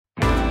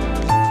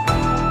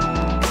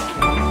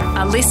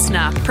A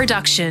listener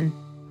production.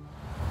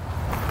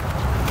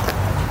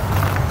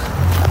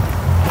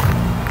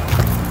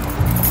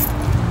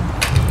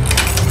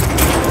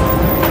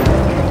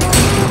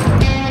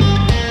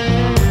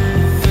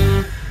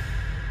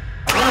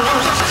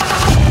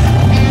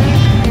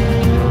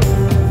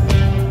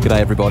 G'day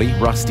everybody,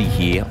 Rusty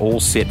here, all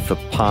set for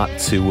part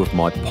 2 of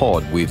my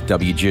pod with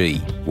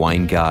WG,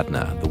 Wayne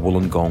Gardner, the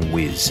Wollongong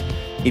Whiz.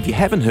 If you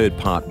haven't heard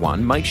part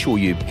 1, make sure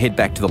you head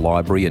back to the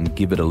library and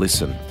give it a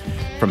listen.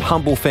 From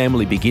humble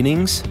family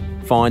beginnings,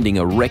 finding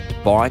a wrecked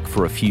bike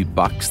for a few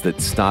bucks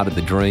that started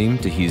the dream,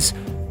 to his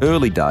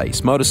early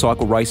days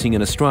motorcycle racing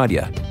in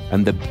Australia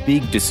and the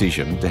big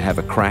decision to have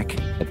a crack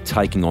at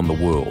taking on the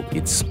world.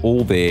 It's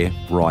all there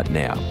right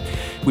now.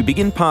 We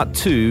begin part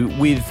 2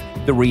 with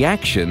the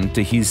reaction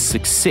to his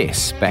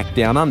success back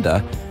down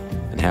under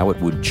and how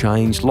it would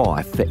change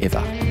life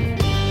forever.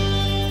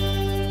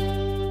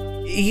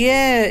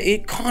 Yeah,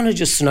 it kind of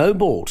just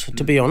snowballed,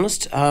 to be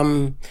honest.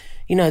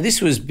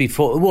 This was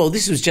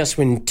this was just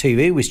when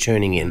TV was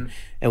tuning in,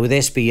 and with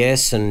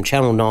SBS and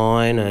Channel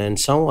 9 and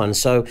so on.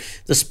 So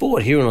the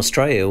sport here in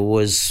Australia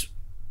was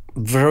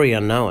very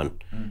unknown.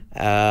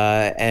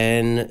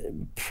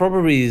 And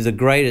probably the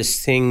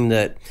greatest thing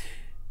that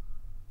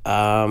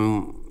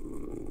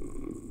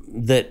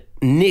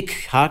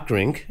Nick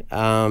Harkerink,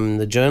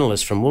 the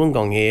journalist from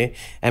Wollongong here,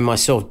 and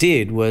myself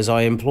did was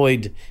I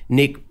employed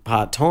Nick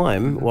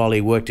part-time while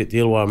he worked at the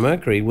Illawarra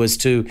Mercury, was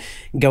to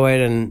go out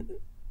and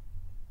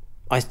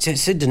I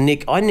said to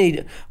Nick,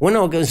 when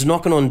I was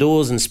knocking on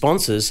doors and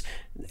sponsors,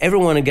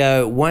 everyone would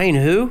go, Wayne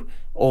who?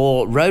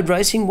 Or road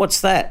racing, what's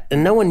that?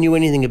 And no one knew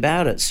anything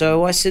about it.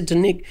 So I said to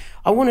Nick,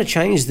 I want to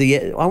change the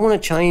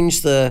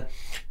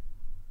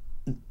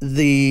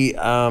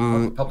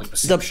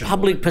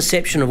public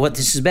perception of what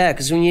this is about,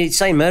 because when you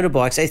say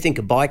motorbikes, they think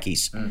of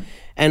bikies,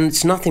 and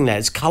it's nothing that.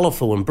 It's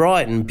colourful and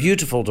bright and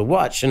beautiful to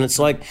watch, and it's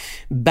like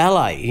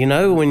ballet,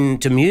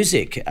 to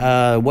music.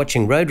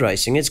 Watching road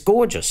racing, it's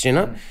gorgeous,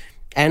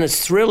 and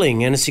it's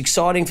thrilling and it's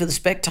exciting for the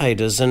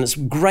spectators and it's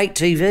great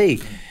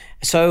TV.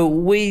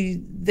 So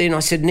I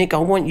said, Nick, I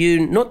want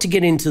you not to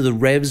get into the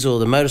revs or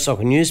the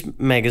motorcycle news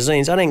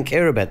magazines. I don't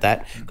care about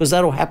that because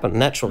that'll happen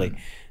naturally.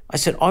 I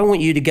said, I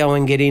want you to go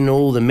and get in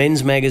all the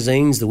men's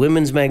magazines, the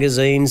women's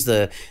magazines,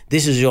 the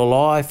This Is Your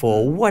Life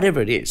or whatever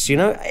it is,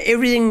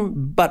 everything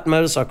but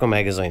motorcycle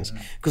magazines,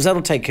 because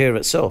that'll take care of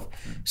itself.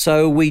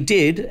 So we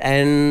did,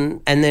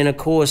 and then, of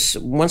course,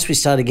 once we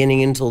started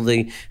getting into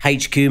the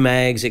HQ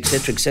mags, et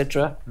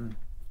cetera,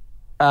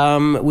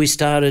 we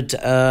started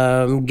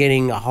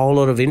getting a whole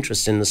lot of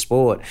interest in the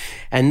sport.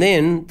 And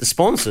then the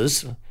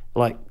sponsors,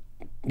 like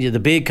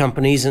the beer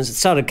companies, and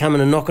started coming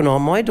and knocking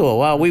on my door.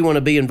 Well, we want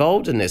to be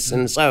involved in this.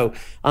 And so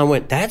I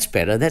went, that's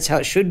better. That's how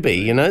it should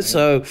be,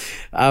 So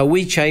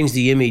we changed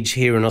the image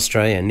here in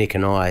Australia, Nick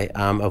and I,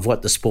 of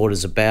what the sport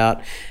is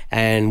about.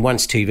 And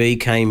once TV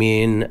came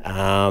in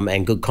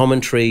and good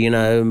commentary,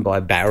 by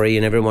Barry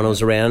and everyone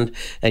was around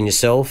and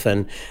yourself,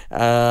 and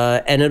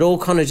it all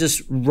kind of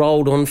just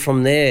rolled on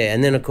from there.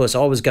 And then, of course,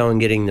 I was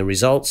getting the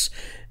results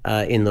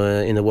in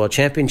the World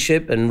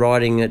Championship and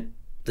riding at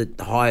the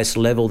highest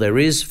level there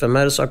is for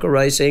motorcycle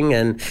racing,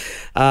 and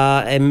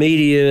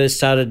media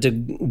started to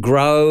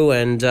grow,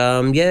 and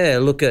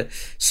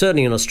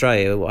certainly in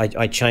Australia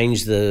I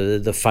changed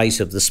the face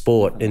of the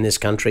sport in this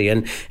country,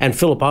 and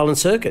Phillip Island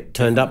Circuit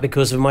turned up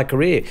because of my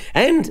career,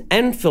 and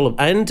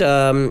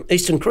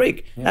Eastern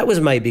Creek, that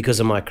was made because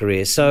of my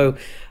career. So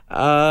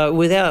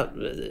without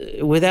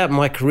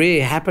my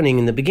career happening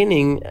in the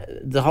beginning,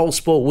 the whole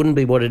sport wouldn't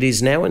be what it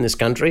is now in this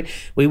country.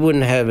 We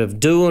wouldn't have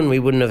Doohan, we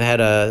wouldn't have had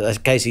a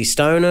Casey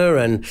Stoner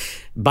and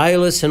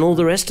Bayliss and all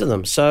the rest of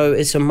them. So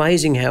it's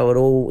amazing how it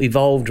all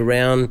evolved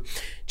around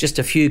just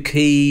a few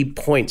key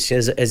points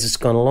as it's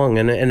gone along.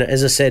 And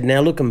as I said,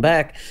 now looking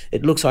back,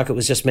 it looks like it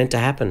was just meant to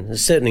happen.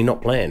 It's certainly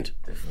not planned.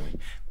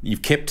 Definitely.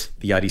 You've kept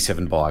the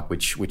 87 bike,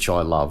 which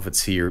I love.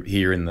 It's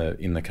here in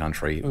the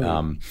country.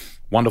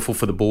 Wonderful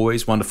for the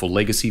boys, wonderful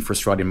legacy for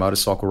Australian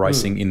motorcycle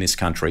racing in this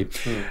country.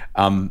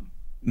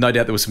 No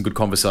doubt there were some good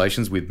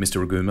conversations with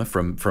Mr. Aguma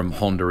from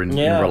Honda in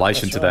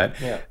relation to that.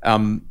 Yeah.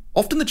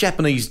 Often the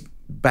Japanese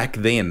back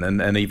then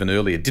and even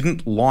earlier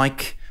didn't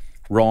like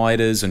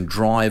riders and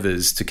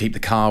drivers to keep the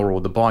car or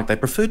the bike. They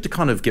preferred to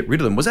kind of get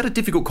rid of them. Was that a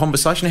difficult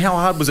conversation? How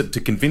hard was it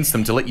to convince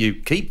them to let you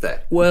keep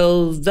that?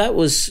 Well, that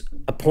was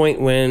a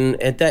point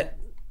when at that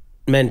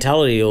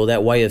mentality or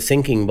that way of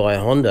thinking by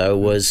Honda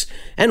was,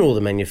 and all the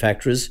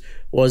manufacturers,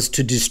 was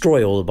to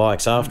destroy all the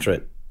bikes after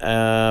it.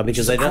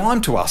 Because it's a crime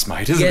to us,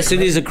 mate, isn't it? Yes,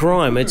 it is a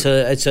crime. It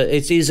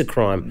is a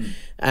crime.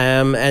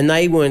 And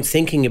they weren't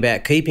thinking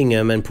about keeping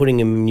them and putting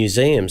them in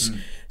museums.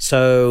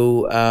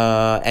 So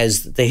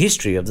as the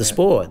history of the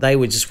sport, they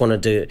would just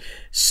wanted to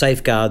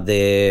safeguard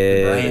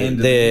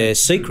their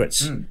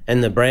secrets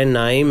and the brand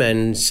name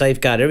and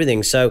safeguard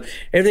everything. So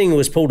everything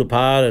was pulled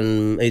apart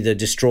and either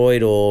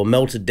destroyed or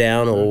melted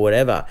down or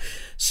whatever.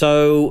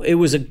 So it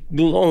was a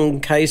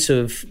long case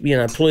of,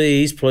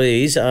 please,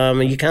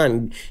 you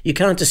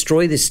can't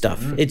destroy this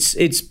stuff.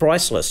 It's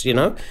priceless,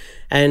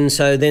 And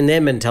so then their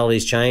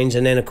mentalities changed,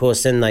 and then of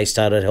course then they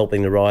started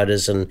helping the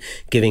riders and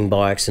giving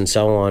bikes and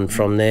so on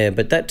from there.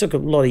 But that took a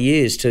lot of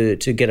years to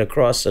get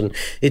across, and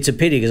it's a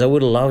pity because I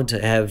would have loved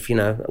to have, you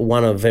know,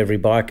 one of every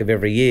bike of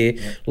every year,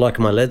 like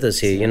my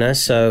leathers here, you know.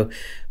 So,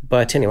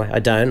 but anyway, I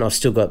don't. I've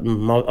still got,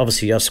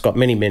 obviously I've got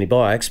many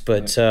bikes,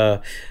 but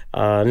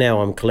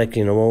now I'm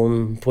collecting them all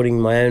and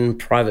putting my own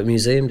private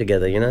museum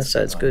together, you know.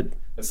 So it's good.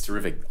 That's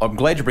terrific. I'm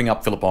glad you bring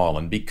up Phillip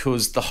Island,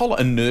 because the whole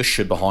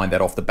inertia behind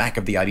that, off the back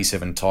of the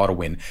 87 title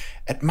win,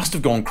 it must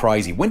have gone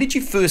crazy. When did you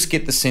first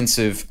get the sense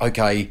of,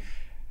 okay,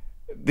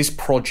 this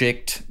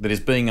project that is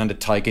being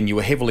undertaken, you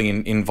were heavily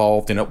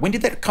involved in it, when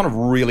did that kind of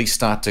really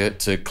start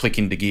to click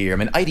into gear? I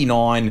mean,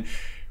 89,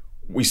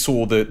 we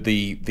saw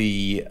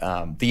the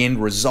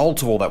end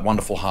result of all that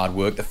wonderful hard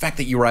work. The fact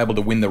that you were able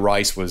to win the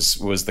race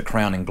was the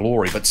crowning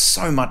glory, but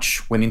so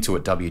much went into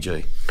it,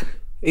 WG.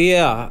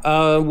 Yeah,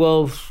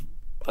 well,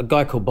 a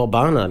guy called Bob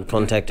Barnard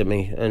contacted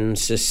me and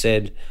just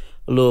said,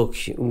 look,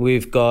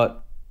 we've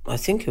got, I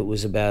think it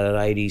was about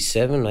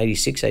 87,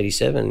 86,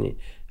 87,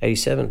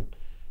 87,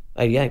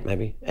 88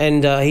 maybe.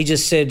 And he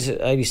just said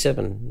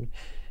 87.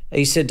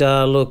 He said,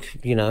 look,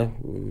 you know,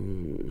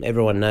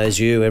 everyone knows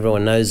you,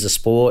 everyone knows the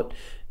sport.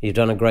 You've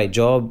done a great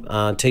job.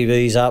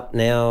 TV's up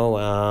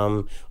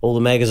now. All the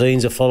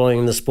magazines are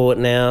following the sport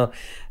now.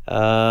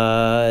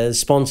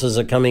 Sponsors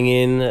are coming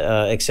in,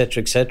 et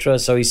cetera, et cetera.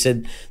 So he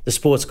said the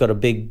sport's got a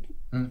big...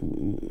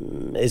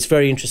 It's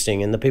very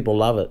interesting and the people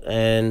love it.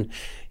 And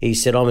he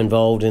said, I'm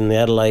involved in the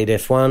Adelaide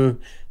F1,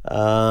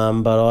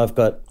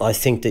 but I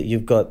think that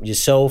you've got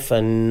yourself,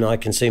 and I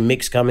can see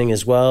Mick's coming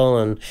as well.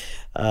 And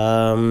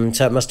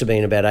so it must have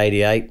been about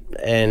 88.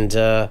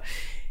 And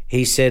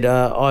he said,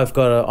 I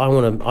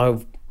want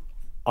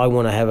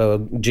to have a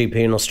GP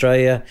in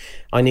Australia.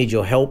 I need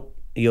your help,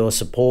 your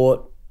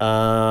support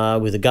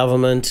with the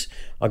government.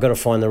 I got to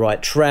find the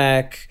right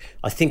track.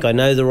 I think I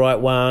know the right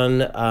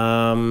one,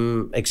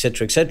 et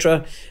cetera, et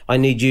cetera. I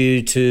need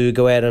you to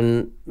go out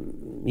and,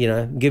 you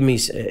know,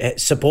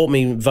 support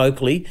me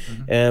vocally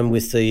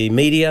with the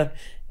media,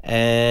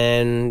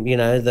 and, you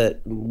know,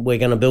 that we're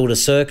going to build a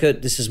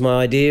circuit. This is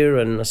my idea.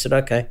 And I said,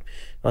 okay.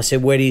 I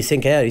said, where do you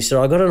think out? He said,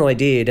 I got an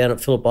idea down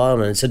at Phillip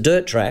Island. It's a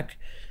dirt track.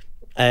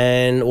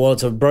 And, well,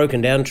 it's a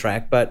broken down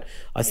track, but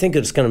I think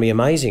it's going to be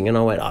amazing. And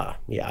I went,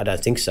 yeah, I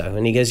don't think so.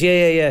 And he goes,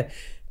 yeah.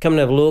 Come and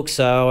have a look.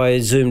 So I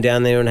zoomed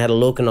down there and had a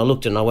look, and I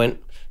looked and I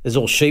went, there's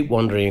all sheep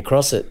wandering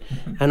across it.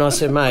 And I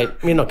said, mate,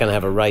 you're not going to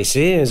have a race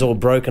here. It's all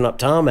broken up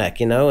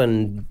tarmac, you know,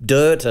 and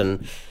dirt.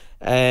 And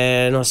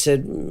I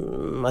said,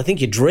 I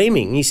think you're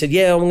dreaming. He said,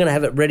 yeah, I'm going to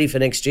have it ready for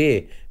next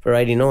year, for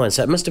 89.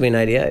 So it must have been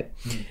 88.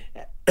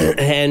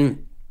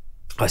 And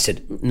I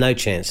said, no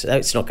chance.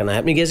 It's not going to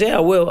happen. He goes, yeah, I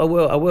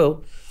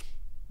will.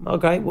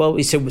 Okay, well,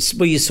 he said,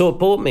 will you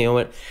support me? I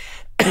went,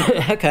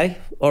 okay,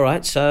 all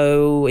right.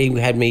 So he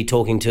had me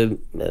talking to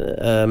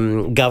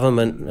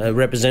government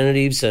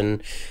representatives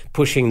and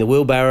pushing the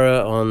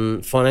wheelbarrow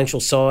on financial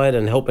side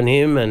and helping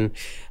him. And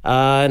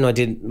I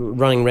did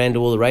running around to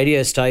all the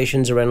radio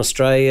stations around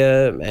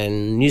Australia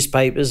and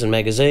newspapers and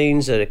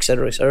magazines, et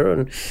cetera,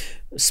 and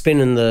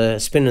spinning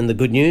the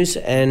good news.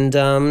 And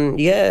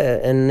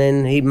and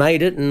then he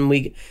made it,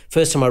 and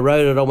first time I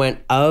rode it, I went,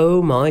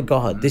 oh my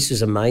God, this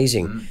is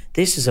amazing.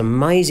 This is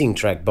amazing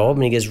track, Bob.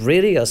 And he goes,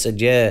 really? I said,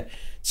 yeah,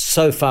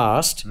 so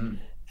fast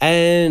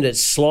and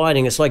it's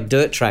sliding. It's like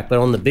dirt track, but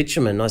on the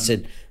bitumen. I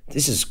said,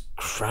 this is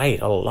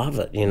great. I love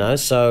it, you know.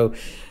 So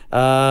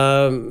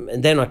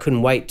and then I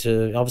couldn't wait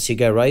to obviously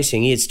go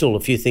racing. He had still a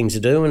few things to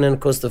do. And then, of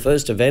course, the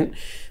first event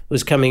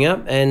was coming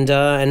up, and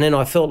then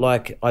I felt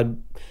like I'd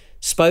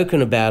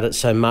spoken about it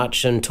so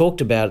much and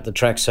talked about the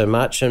track so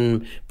much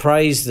and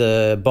praised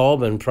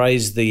Bob and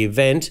praised the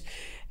event,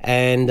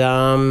 and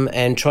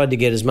tried to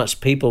get as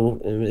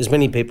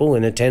many people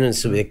in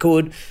attendance as we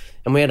could.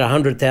 And we had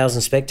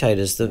 100,000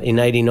 spectators in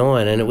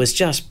 89, and it was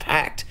just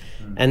packed.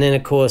 And then,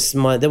 of course,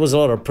 there was a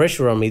lot of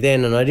pressure on me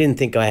then, and I didn't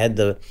think I had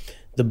the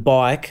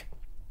bike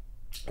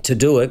to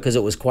do it because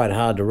it was quite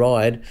hard to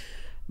ride.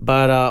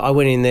 But I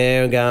went in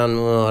there going,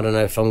 I don't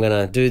know if I'm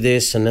going to do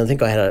this. And I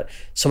think I had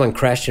someone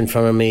crashed in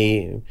front of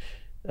me.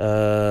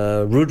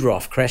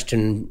 Rudroff crashed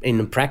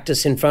in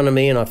practice in front of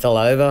me, and I fell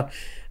over.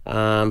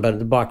 But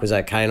the bike was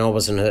okay, and I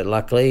wasn't hurt,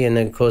 luckily. And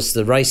then, of course,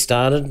 the race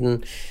started,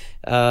 and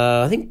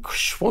I think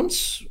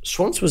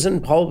Schwantz was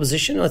in pole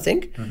position, I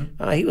think.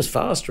 He was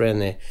fast around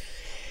there.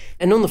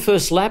 And on the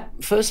first lap,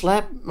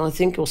 I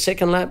think, or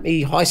second lap,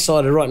 he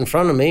high-sided right in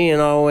front of me,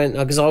 and I went,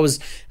 because I was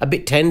a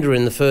bit tender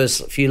in the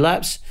first few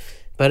laps.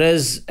 But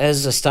as I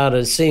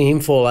started seeing him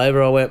fall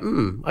over, I went,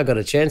 I got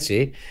a chance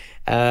here.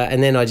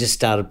 And then I just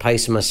started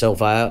pacing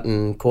myself out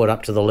and caught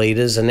up to the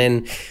leaders. And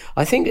then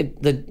I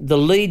think the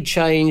lead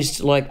changed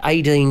like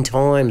 18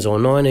 times or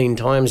 19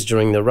 times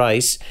during the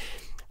race.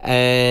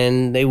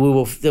 And there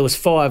was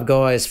 5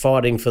 guys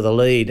fighting for the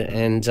lead.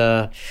 And,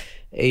 I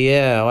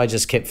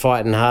just kept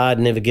fighting hard,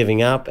 never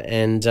giving up.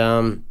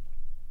 And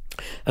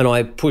And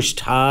I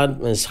pushed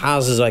hard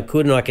as I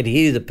could, and I could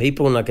hear the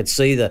people, and I could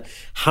see the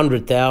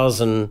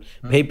 100,000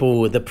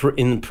 people with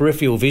in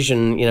peripheral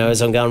vision,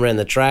 as I'm going around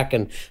the track,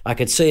 and I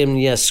could see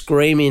them,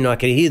 screaming. I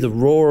could hear the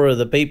roar of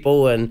the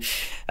people, and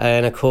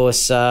of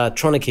course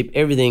trying to keep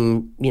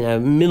everything,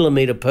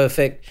 millimeter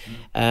perfect.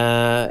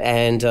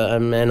 And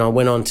I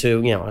went on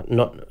to,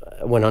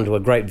 went on to a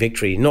great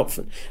victory,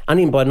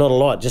 only by not a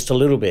lot, just a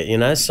little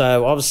bit,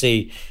 So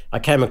obviously I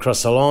came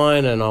across the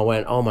line and I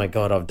went, oh my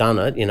God, I've done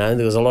it.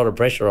 There was a lot of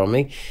pressure on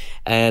me,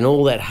 and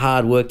all that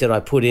hard work that I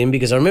put in,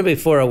 because I remember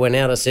before I went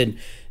out, I said,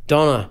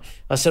 Donna,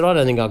 I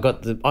don't think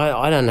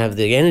I don't have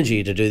the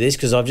energy to do this,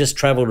 because I've just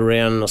travelled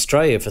around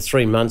Australia for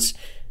 3 months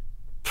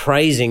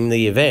praising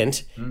the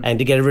event and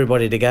to get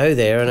everybody to go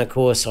there, and of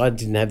course I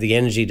didn't have the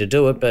energy to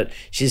do it. But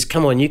she says,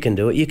 come on, you can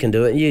do it,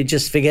 you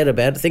just forget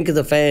about it, think of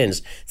the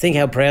fans, think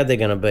how proud they're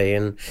going to be.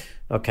 And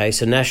okay,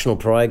 so national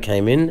pride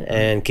came in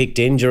and kicked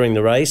in during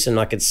the race, and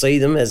I could see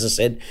them, as I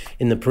said,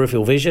 in the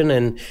peripheral vision,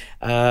 and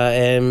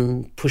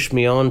pushed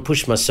me on,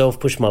 pushed myself,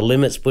 pushed my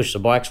limits, pushed the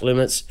bike's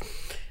limits,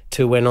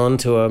 to went on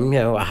to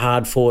a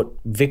hard fought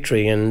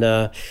victory.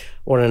 And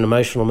what an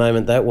emotional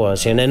moment that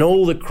was. And then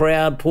all the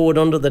crowd poured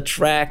onto the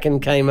track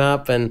and came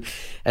up, and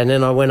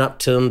then I went up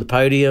to the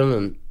podium,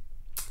 and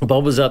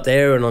Bob was up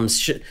there, and I'm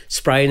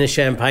spraying the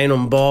champagne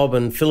on Bob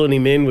and filling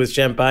him in with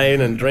champagne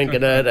and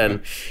drinking it.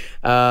 And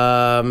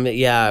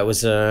it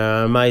was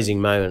an amazing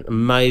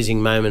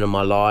moment of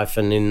my life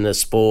and in the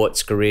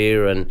sports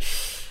career. And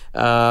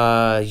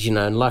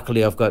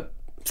luckily I've got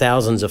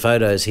thousands of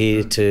photos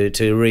here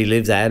to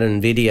relive that,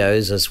 and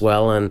videos as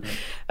well. And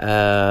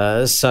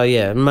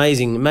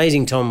amazing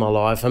time in my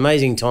life,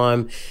 amazing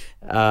time.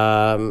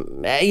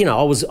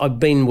 I've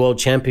been world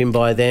champion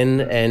by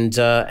then, and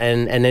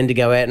then to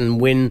go out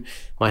and win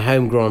my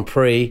home Grand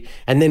Prix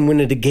and then win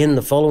it again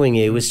the following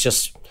year was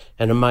just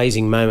an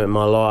amazing moment in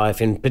my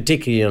life, and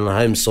particularly on the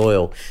home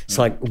soil. It's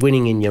like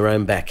winning in your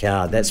own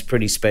backyard. That's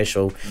pretty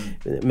special,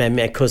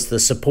 because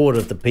the support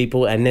of the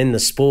people and then the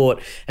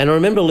sport. And I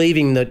remember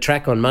leaving the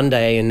track on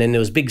Monday, and then there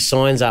was big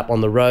signs up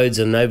on the roads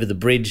and over the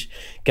bridge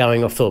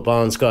going off Phillip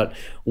Island, Scott,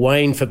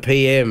 Wayne for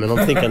PM. And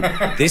I'm thinking,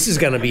 this is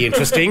going to be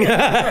interesting.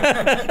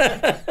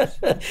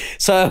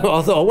 So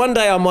I thought one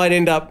day I might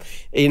end up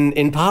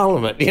in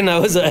Parliament,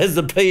 as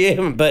the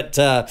PM, but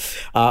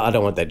I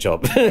don't want that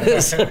job.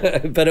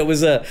 But it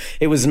was a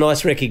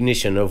nice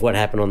recognition of what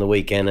happened on the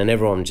weekend, and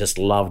everyone just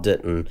loved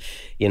it, and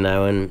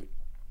and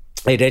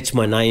it etched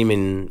my name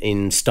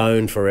in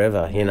stone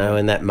forever,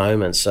 in that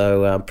moment.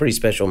 So pretty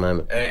special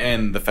moment.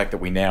 And the fact that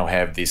we now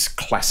have this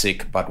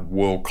classic but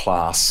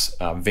world-class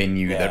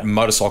venue that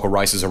motorcycle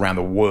racers around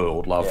the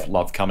world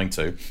love coming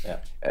to. Yeah.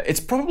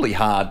 It's probably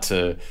hard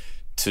to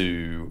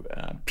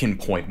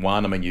pinpoint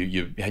one. I mean,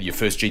 you had your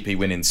first GP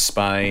win in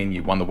Spain.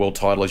 You won the world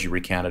title, as you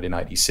recounted, in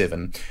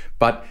 '87.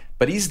 But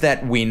is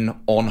that win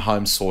on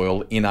home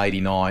soil in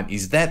 '89,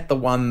 is that the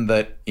one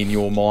that in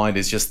your mind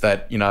is just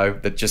that,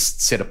 that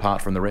just set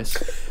apart from the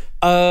rest?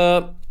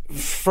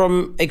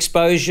 From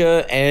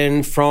exposure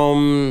and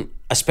from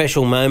a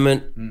special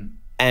moment,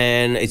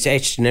 and it's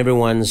etched in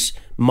everyone's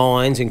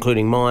minds,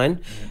 including mine.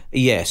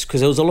 Yes,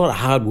 because there was a lot of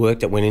hard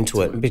work that went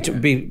into it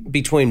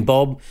between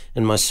Bob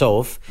and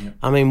myself.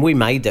 I mean, we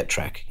made that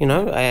track,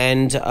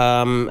 and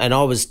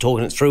I was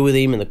talking it through with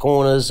him in the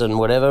corners and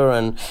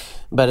whatever.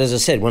 But as I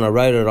said, when I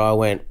wrote it, I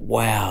went,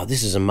 wow,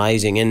 this is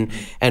amazing.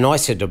 And I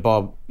said to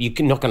Bob, you're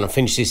not going to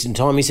finish this in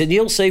time. He said,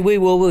 you'll see, we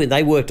will.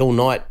 They worked all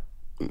night,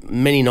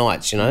 many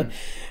nights,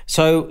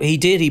 So he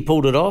did. He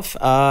pulled it off,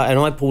 and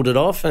I pulled it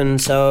off. And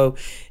so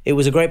it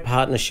was a great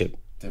partnership.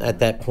 Definitely. At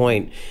that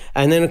point.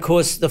 And then, of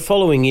course, the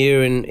following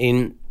year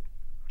in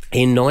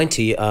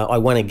 90, I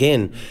won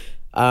again.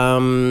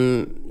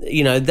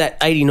 That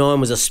 89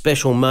 was a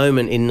special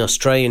moment in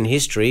Australian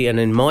history and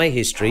in my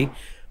history.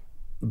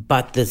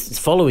 But the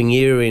following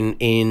year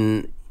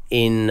in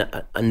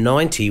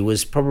 90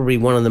 was probably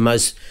one of the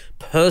most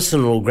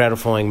personal,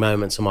 gratifying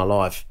moments of my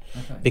life,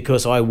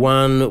 because I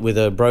won with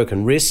a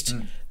broken wrist.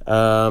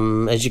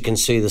 As you can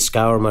see, the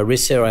scar on my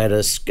wrist there, I had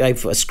a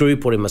screw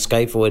put in my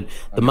scaphoid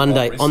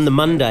on the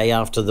Monday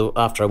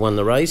after I won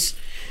the race.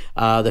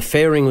 The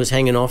fairing was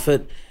hanging off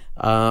it.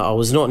 I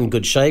was not in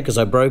good shape because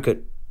I broke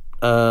it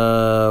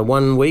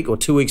 1 week or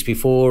 2 weeks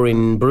before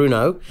in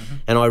Brno,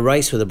 and I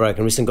raced with a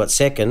broken wrist and got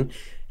second.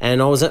 And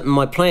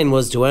my plan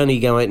was to only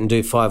go out and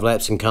do 5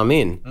 laps and come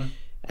in.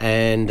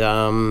 And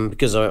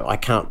because I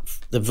can't,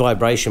 the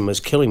vibration was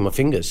killing my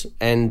fingers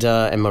and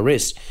my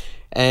wrist.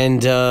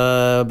 And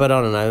but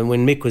I don't know,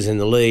 when Mick was in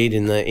the lead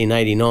in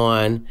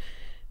 89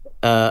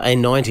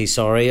 in 90,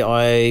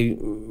 I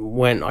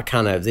went, I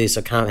can't have this,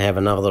 I can't have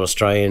another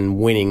Australian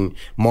winning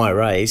my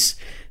race.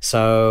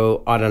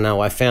 So I don't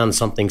know, I found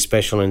something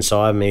special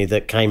inside me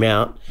that came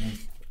out.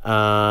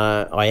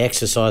 I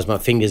exercised my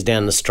fingers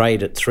down the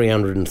straight at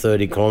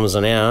 330 kilometres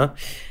an hour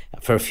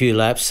for a few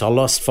laps. I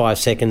lost 5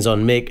 seconds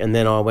on Mick, and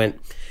then I went,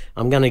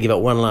 I'm going to give it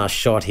one last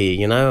shot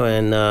here,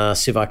 and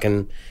see if I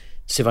can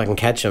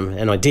catch him.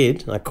 And I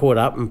did. I caught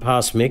up and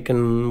passed Mick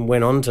and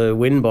went on to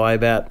win by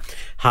about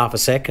half a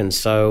second.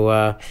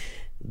 So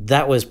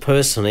that was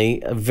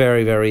personally a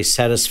very, very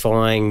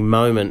satisfying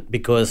moment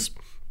because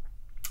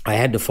I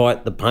had to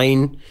fight the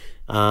pain.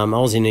 I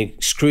was in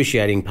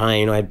excruciating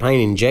pain. I had pain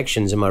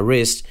injections in my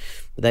wrist,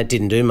 but that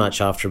didn't do much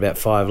after about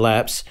 5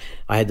 laps.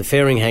 I had the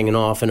fairing hanging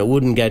off and it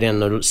wouldn't go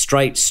down in a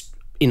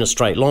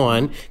straight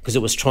line because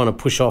it was trying to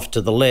push off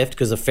to the left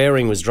because the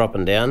fairing was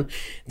dropping down.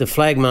 The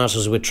flag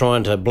marshals were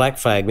trying to black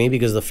flag me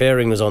because the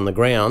fairing was on the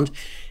ground,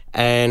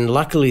 and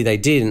luckily they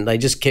didn't. They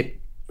just kept,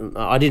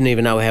 I didn't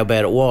even know how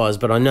bad it was,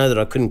 but I know that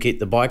I couldn't keep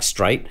the bike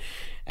straight,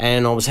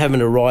 and I was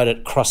having to ride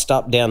it crossed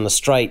up down the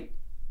straight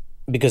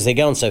because they're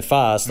going so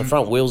fast, the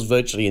front wheel's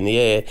virtually in the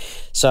air,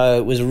 so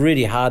it was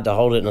really hard to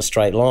hold it in a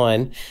straight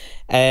line.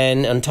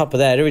 And on top of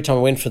that, every time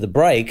I went for the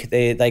brake,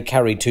 they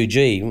carried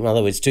 2G. In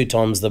other words, 2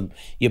 times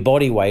your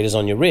body weight is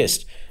on your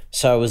wrist.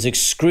 So it was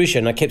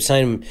excruciating. I kept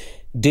saying,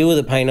 deal with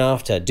the pain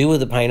after, deal with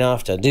the pain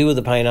after, deal with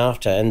the pain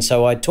after. And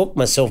so I took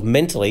myself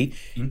mentally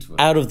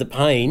out of the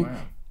pain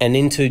and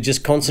into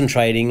just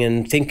concentrating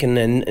and thinking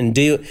and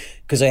deal,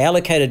 because I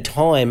allocated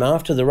time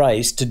after the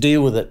race to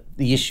deal with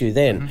the issue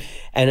then.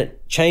 And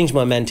it changed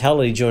my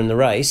mentality during the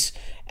race,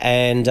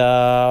 and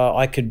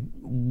I could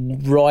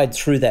ride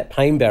through that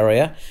pain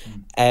barrier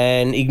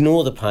and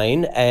ignore the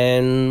pain,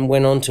 and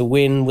went on to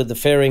win with the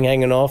fairing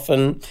hanging off,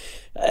 and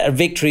a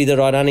victory that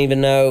I don't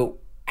even know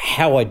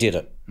how I did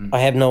it.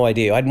 I have no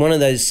idea. I had one of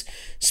those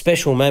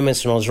special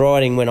moments when I was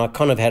riding when I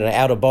kind of had an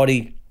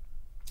out-of-body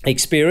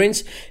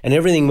experience and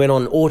everything went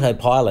on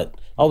autopilot.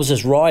 I was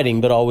just riding,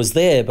 but I was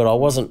there, but I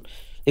wasn't.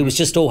 It was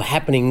just all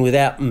happening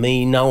without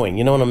me knowing,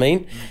 you know what I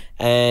mean?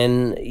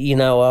 And, you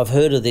know, I've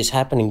heard of this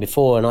happening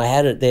before, and I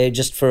had it there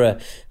just for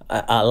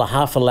a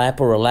half a lap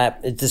or a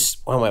lap.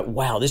 I went,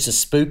 wow, this is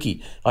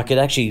spooky. I could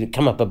actually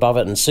come up above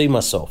it and see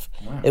myself.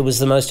 Wow. It was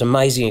the most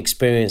amazing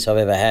experience I've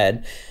ever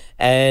had.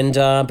 And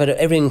but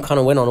everything kind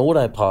of went on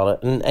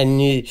autopilot,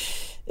 and you,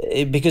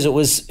 because it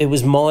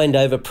was mind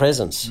over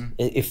presence,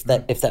 if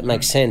that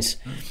makes sense.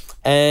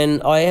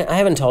 And I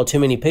haven't told too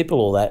many people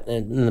all that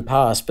in the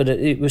past, but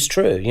it was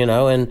true, you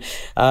know. And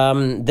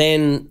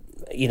then,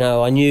 you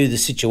know, I knew the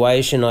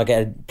situation. I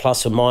had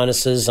plus or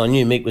minuses. I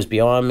knew Mick was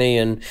behind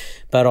me,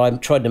 but I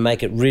tried to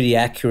make it really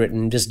accurate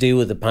and just deal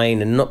with the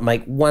pain and not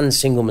make one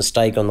single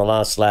mistake on the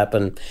last lap.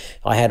 And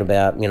I had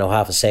about, you know,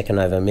 half a second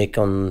over Mick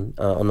on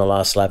the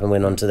last lap and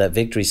went on to that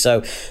victory.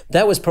 So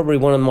that was probably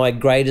one of my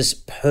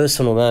greatest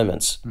personal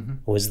moments,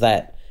 was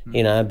that,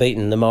 you know,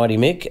 beating the mighty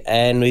Mick,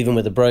 and even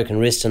with a broken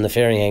wrist and the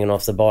fairing hanging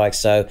off the bike.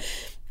 So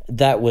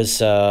that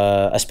was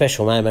a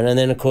special moment. And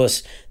then, of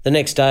course, the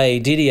next day,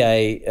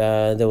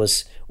 Didier, there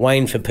was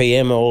Wayne for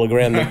PM all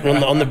around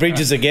on the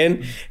bridges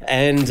again.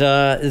 And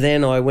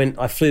then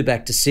I flew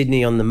back to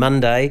Sydney on the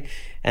Monday,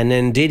 and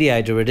then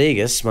Didier de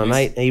Rodriguez, my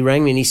mate, he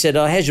rang me and he said,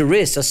 "Oh, how's your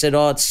wrist?" I said,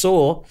 "Oh, it's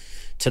sore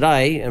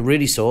today,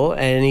 really sore."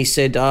 And he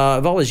said, "If I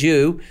was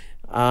you,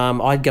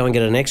 I'd go and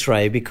get an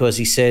X-ray," because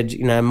he said,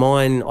 you know,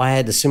 mine, I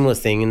had a similar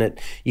thing, and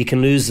you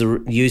can lose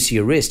the use of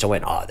your wrist. I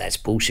went, "Oh, that's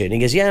bullshit." And he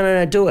goes, "Yeah,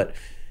 no, do it."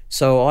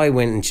 So I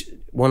went,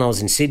 when I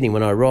was in Sydney,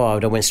 when I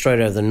arrived, I went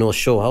straight over to the North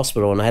Shore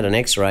Hospital and I had an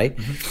X-ray.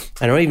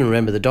 And I even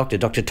remember the doctor,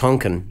 Dr.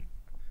 Tonkin,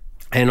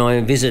 and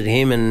I visited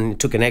him and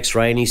took an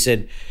X-ray, and he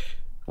said,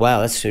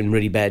 "Wow, that's in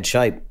really bad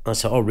shape." I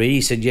said, "Oh, really?"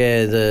 He said,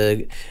 "Yeah,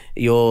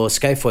 your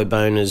scaphoid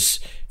bone is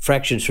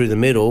fractured through the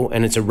middle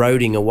and it's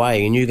eroding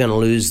away, and you're going to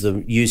lose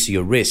the use of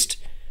your wrist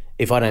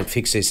if I don't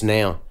fix this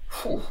now."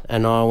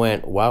 And I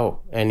went,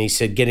 "Wow." And he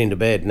said, "Get into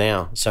bed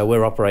now." So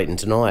we're operating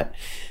tonight.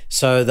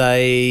 So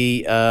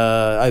they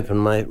opened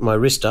my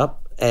wrist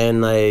up,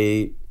 and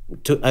they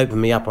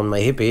opened me up on my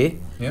hip here.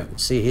 Yeah.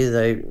 See here,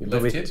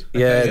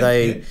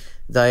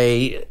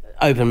 they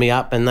opened me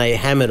up and they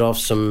hammered off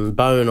some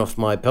bone off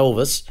my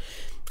pelvis,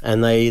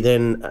 and they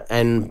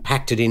then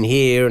packed it in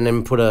here, and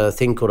then put a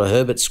thing called a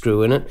Herbert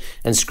screw in it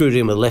and screwed it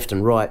in with left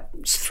and right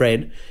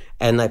thread,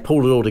 and they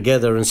pulled it all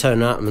together and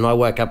sewn up. And I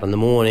woke up in the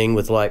morning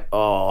with like,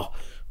 oh,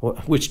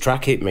 which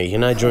truck hit me, you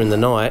know, during the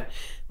night.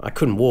 I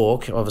couldn't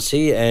walk,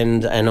 obviously,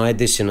 and I had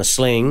this in a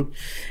sling.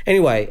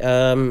 Anyway,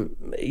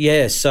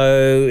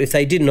 so if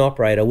they didn't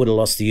operate, I would have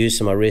lost the use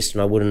of my wrist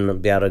and I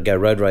wouldn't be able to go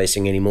road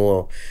racing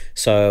anymore.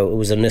 So it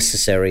was a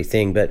necessary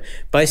thing. But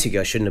basically,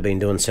 I shouldn't have been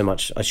doing so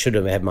much. I should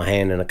have had my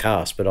hand in a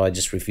cast, but I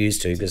just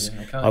refused to because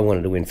I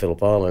wanted to win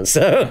Phillip Island.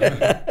 So,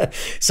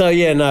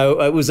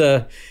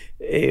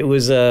 it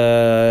was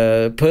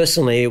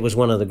personally, it was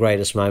one of the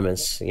greatest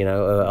moments, you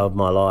know, of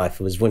my life.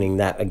 It was winning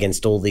that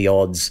against all the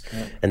odds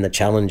and the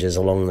challenges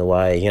along the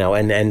way, you know,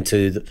 and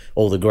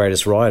all the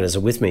greatest riders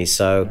are with me.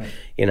 So,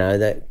 you know,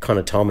 that kind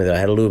of told me that I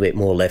had a little bit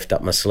more left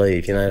up my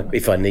sleeve, you know,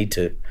 if I need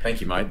to. Thank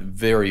you, mate.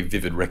 Very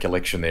vivid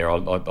recollection there. I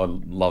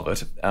love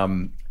it.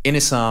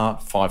 NSR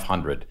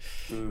 500,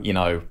 you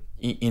know,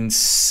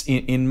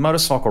 in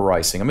motorcycle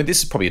racing, I mean,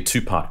 this is probably a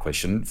two-part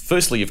question.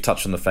 Firstly, you've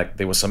touched on the fact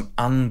there were some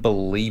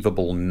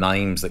unbelievable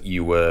names that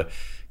you were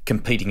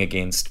competing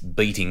against,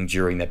 beating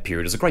during that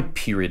period. It was a great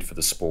period for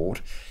the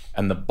sport,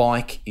 and the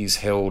bike is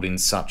held in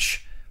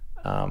such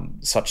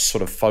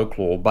sort of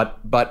folklore,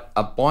 but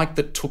a bike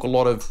that took a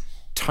lot of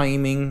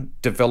taming,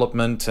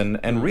 development,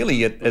 and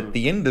really at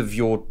the end of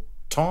your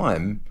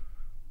time,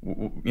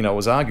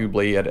 was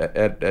arguably at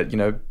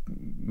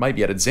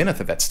maybe at its zenith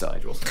at that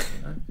stage, wasn't it?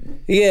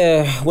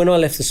 Yeah, when I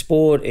left the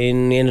sport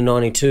in the end of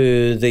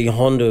 '92, the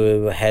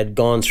Honda had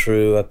gone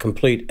through a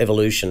complete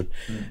evolution.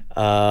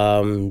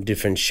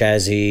 Different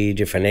chassis,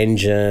 different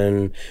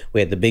engine. We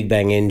had the Big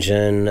Bang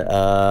engine.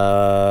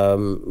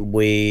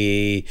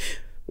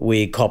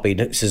 We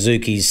copied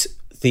Suzuki's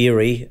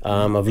theory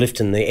of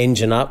lifting the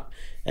engine up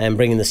and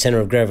bringing the centre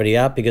of gravity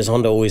up, because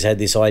Honda always had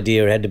this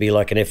idea it had to be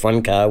like an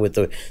F1 car with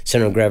the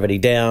centre of gravity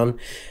down.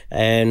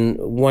 And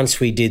once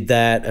we did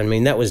that,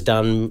 that was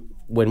done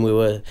when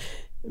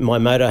my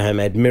motorhome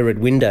had mirrored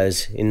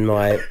windows in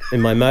my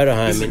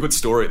motorhome. This is a good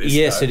story, this.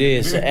 Yes, it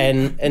is,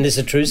 and it's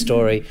a true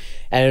story.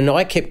 And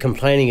I kept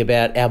complaining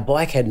about our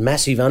bike had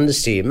massive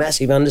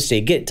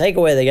understeer. Take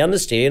away the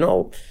understeer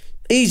and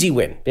easy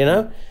win,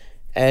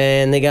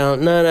 And they go,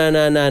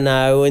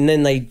 no. And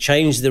then they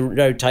changed the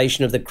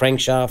rotation of the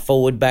crankshaft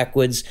forward,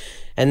 backwards.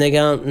 And they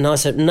go, no, I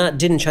said, no, it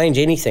didn't change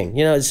anything.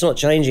 It's not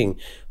changing.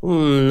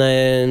 And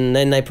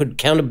then they put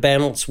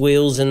counterbalance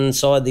wheels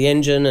inside the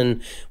engine,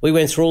 and we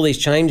went through all these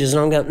changes,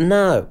 and I'm going,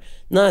 no,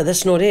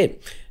 that's not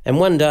it. And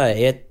one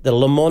day at the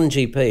Le Mans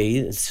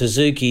GP,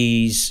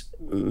 Suzuki's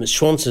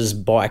Schwanz's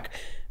bike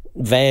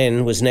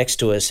van was next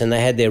to us, and they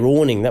had their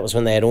awning. That was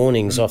when they had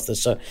awnings off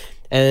the...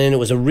 And it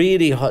was a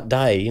really hot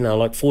day,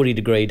 like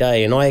 40-degree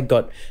day, and I had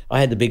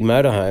the big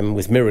motorhome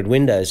with mirrored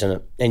windows in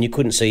it, and you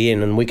couldn't see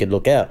in and we could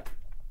look out.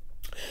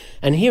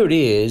 And here it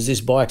is,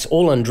 this bike's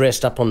all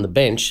undressed up on the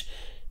bench,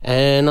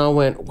 and I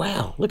went,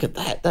 wow, look at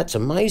that, that's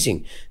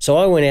amazing. So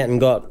I went out and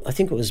got, I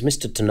think it was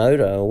Mr.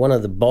 Tenoda, one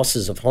of the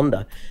bosses of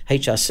Honda,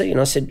 HRC,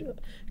 and I said,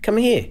 come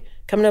here.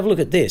 Come and have a look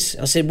at this.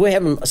 I said,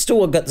 I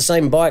still got the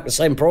same bike, the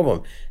same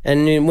problem,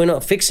 and we're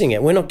not fixing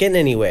it. We're not getting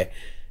anywhere.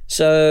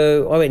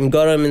 So I went and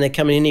got him, and they're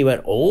coming in. He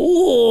went,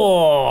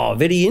 oh,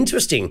 very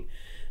interesting.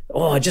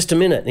 Oh, just a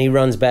minute. And he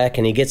runs back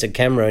and he gets a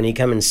camera, and he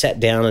come and sat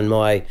down at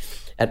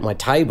my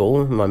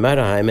table, my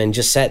motorhome, and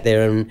just sat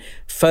there and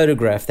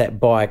photographed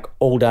that bike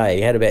all day.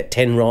 He had about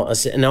 10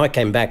 rolls. And I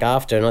came back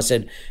after and I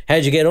said,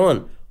 how'd you get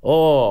on?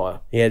 Oh,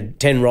 he had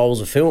 10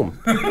 rolls of film.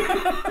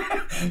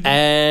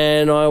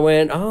 And I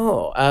went,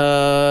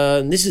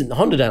 Honda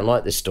don't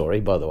like this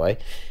story, by the way.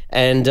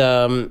 And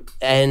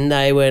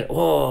they went,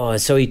 oh,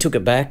 so he took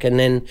it back. And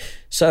then,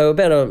 so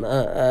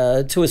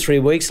about 2 or 3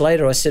 weeks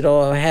later, I said,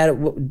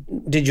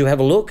 did you have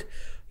a look?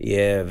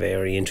 Yeah,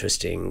 very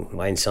interesting,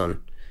 Wayne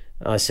son.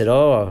 I said,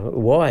 oh,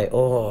 why?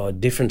 Oh,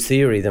 different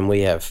theory than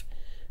we have.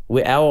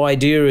 Our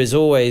idea is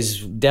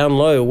always down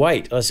low,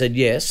 weight. I said,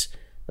 yes,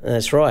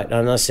 that's right.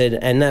 And I said,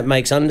 and that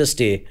makes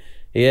understeer.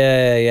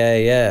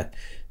 Yeah.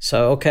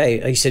 So,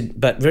 okay, he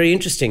said, but very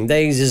interesting.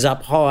 These is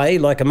up high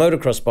like a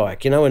motocross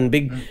bike, and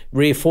big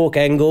rear fork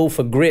angle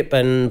for grip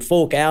and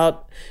fork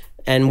out.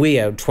 And we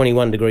have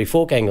 21-degree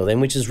fork angle then,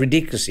 which is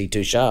ridiculously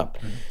too sharp.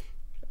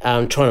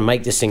 Trying to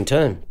make this thing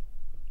turn.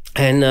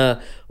 And,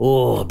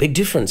 big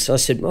difference. I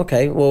said,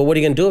 okay, well, what are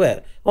you going to do about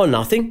it? Oh,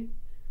 nothing.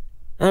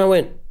 And I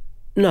went,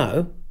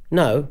 no,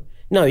 you're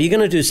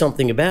going to do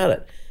something about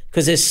it,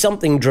 because there's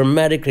something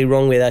dramatically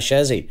wrong with our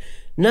chassis.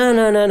 No,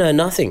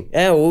 nothing.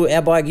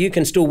 Our bike, you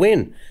can still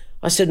win.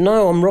 I said,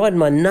 no, I'm riding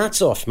my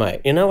nuts off,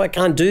 mate. I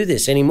can't do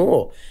this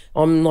anymore.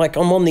 I'm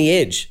on the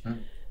edge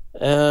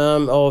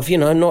of,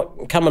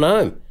 not coming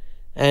home.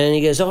 And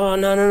he goes, oh,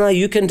 no,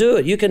 you can do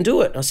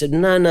it. I said,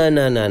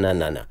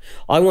 no.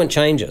 I want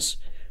changes.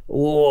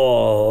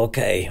 Oh,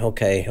 okay.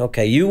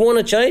 You want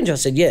to change? I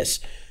said, yes.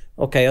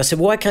 Okay. I said,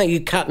 why can't you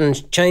cut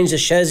and change the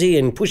chassis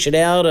and push it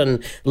out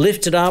and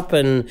lift it up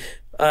and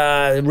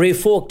rear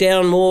fork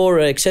down more,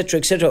 et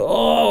cetera.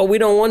 Oh, we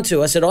don't want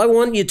to. I said, I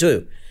want you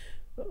to.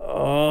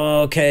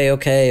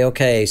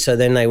 Okay. So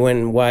then they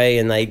went away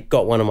and they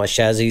got one of my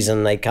chassis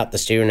and they cut the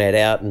steering head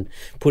out and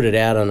put it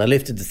out, and they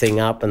lifted the thing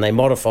up and they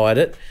modified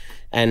it,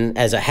 and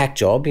as a hack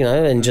job,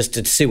 and just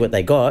to see what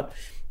they got.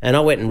 And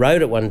I went and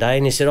rode it one day,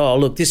 and he said, oh,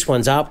 look, this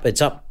one's up.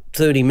 It's up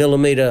 30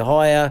 millimetre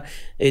higher.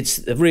 It's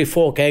the rear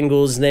fork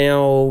angles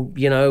now,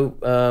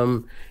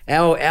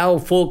 our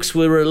forks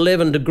were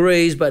 11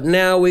 degrees, but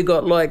now we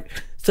got like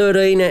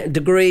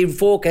 13-degree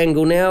fork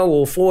angle now,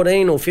 or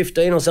 14 or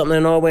 15 or something.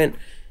 And I went,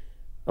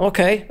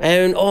 okay.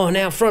 And,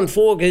 now front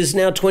fork is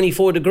now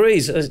 24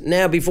 degrees,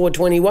 now before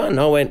 21.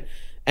 I went,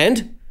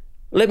 and?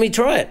 Let me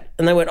try it.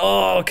 And they went,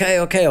 oh, okay.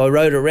 I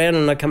rode around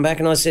and I come back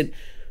and I said,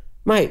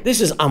 mate,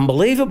 this is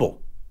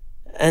unbelievable.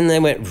 And they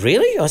went,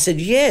 really? I said,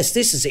 yes,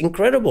 this is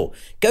incredible.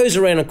 Goes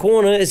around a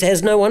corner, it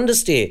has no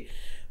understeer.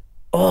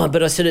 Oh,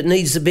 but I said, it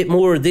needs a bit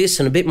more of this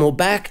and a bit more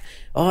back.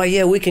 Oh,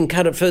 yeah, we can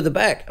cut it further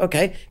back.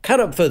 Okay, cut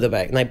it further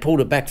back. And they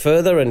pulled it back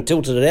further and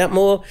tilted it out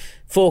more,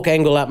 fork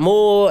angle up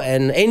more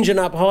and engine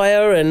up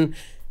higher. And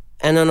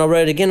then I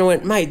rode again. I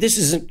went, mate, this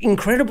is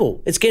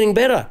incredible. It's getting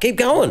better. Keep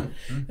going.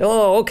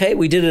 Oh, okay.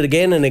 We did it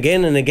again and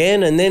again and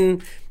again. And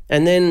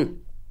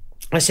then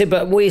I said,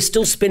 but we're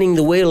still spinning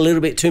the wheel a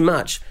little bit too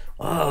much.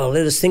 Oh,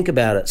 let us think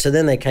about it. So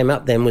then they came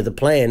up then with a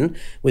plan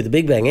with the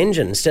Big Bang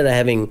engine. Instead of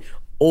having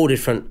all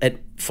different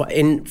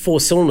in 4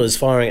 cylinders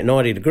firing at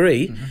 90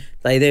 degree,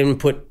 they then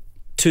put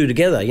two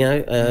together,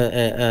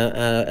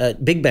 a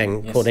Big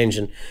Bang called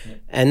engine. Yeah.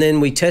 And then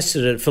we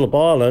tested it at Phillip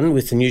Island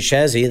with the new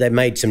chassis. They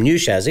made some new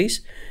chassis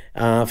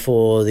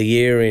for the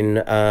year in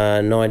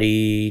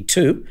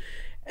 92.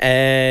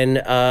 And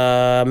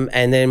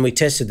then we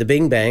tested the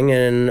Big Bang,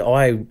 and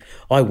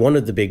I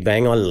wanted the Big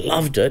Bang. I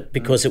loved it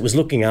because it was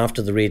looking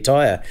after the rear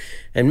tyre,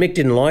 and Mick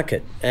didn't like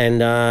it. And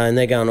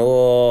they're going,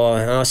 oh,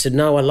 and I said,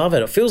 no, I love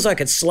it. It feels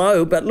like it's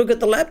slow, but look at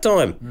the lap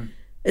time.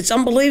 It's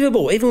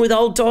unbelievable, even with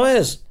old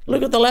tyres.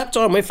 Look at the lap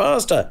time, we're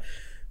faster.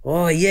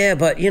 Oh, yeah,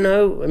 but,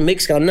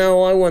 Mick's going,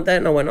 no, I want that.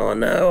 And I went, oh,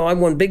 no, I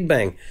want Big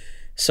Bang.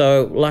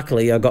 So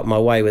luckily I got my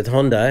way with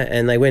Honda,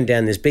 and they went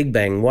down this Big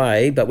Bang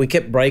way, but we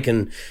kept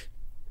breaking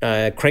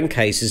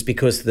crankcases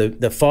because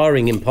the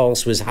firing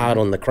impulse was hard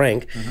on the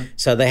crank.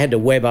 So they had to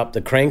web up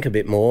the crank a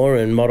bit more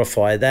and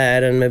modify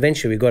that, and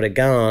eventually we got it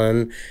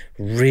going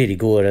really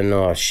good. And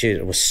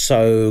it was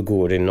so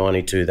good in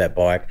 92, that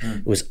bike.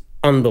 It was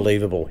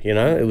unbelievable,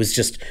 it was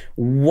just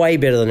way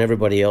better than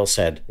everybody else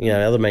had,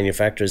 other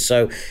manufacturers.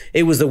 So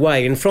it was the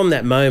way. And from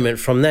that moment,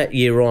 from that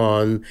year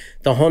on,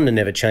 the Honda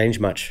never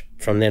changed much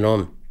from then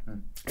on.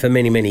 For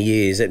many, many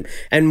years.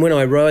 And when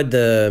I ride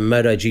the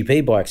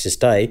MotoGP bikes this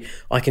day,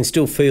 I can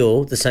still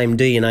feel the same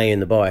DNA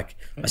in the bike.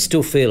 I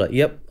still feel it.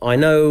 Yep. I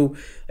know,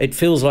 it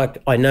feels like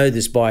I know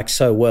this bike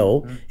so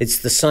well. It's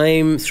the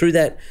same through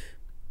that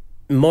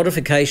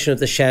modification of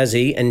the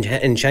chassis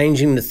and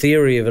changing the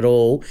theory of it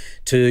all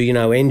to,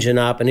 engine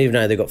up. And even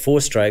though they've got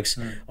 4 strokes,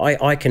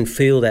 I can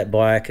feel that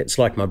bike. It's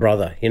like my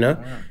brother, Wow.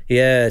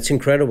 Yeah, it's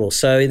incredible.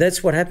 So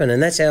that's what happened.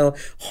 And that's how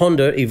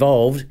Honda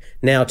evolved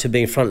now to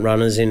be front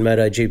runners in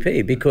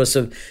MotoGP, because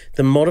of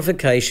the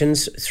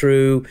modifications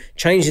through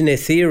changing their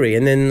theory.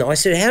 And then I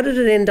said, how did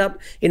it end up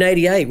in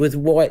 88 with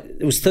white?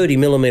 It was 30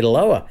 millimetre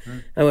lower.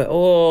 I went,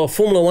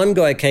 Formula One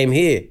guy came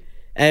here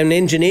and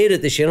engineered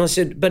it this year. And I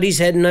said, but he's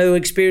had no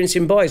experience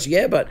in bikes.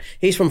 Yeah, but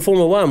he's from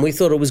Formula One. We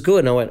thought it was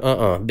good. And I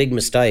went, big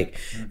mistake.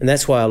 And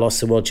that's why I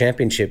lost the World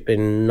Championship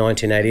in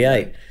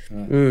 1988.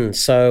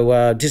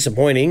 So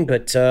disappointing,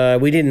 but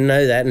we didn't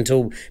know that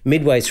until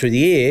midway through the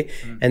year.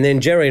 And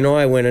then Jerry and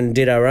I went and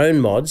did our own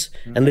mods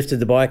and lifted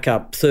the bike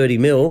up 30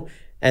 mil.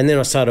 And then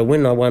I started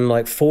winning. I won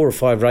like 4 or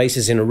 5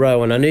 races in a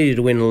row, and I needed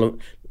to win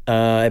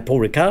at Paul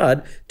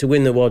Ricard to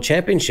win the World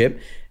Championship.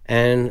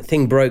 And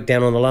thing broke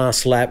down on the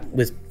last lap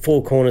with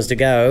 4 corners to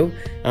go.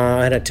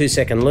 I had a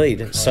 2-second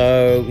lead.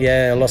 So,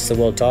 I lost the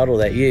world title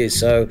that year.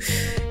 So,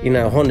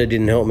 Honda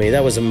didn't help me.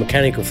 That was a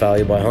mechanical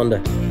failure by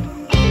Honda.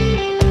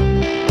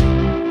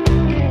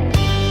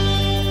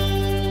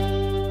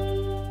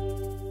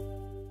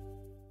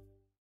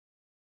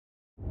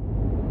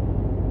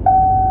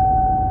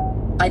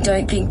 I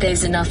don't think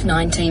there's enough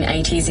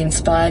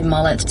 1980s-inspired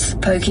mullets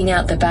poking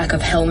out the back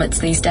of helmets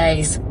these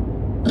days.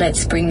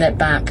 Let's bring that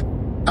back.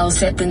 I'll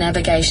set the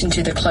navigation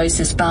to the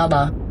closest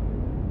barber.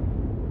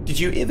 Did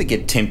you ever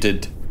get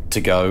tempted to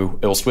go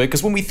elsewhere?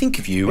 Because when we think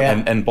of you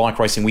and bike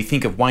racing, we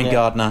think of Wayne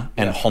Gardner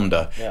and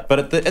Honda. Yeah.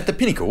 But at the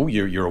pinnacle,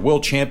 you're a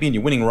world champion,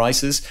 you're winning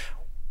races.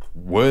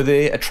 Were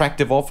there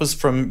attractive offers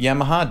from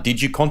Yamaha?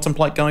 Did you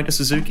contemplate going to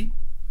Suzuki?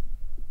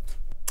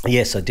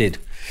 Yes, I did.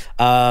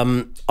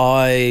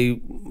 I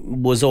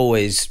was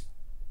always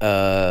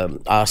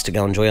asked to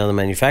go and join other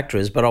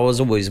manufacturers, but I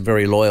was always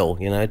very loyal,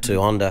 to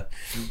Honda.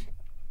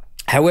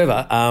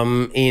 However,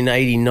 in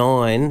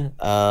 89,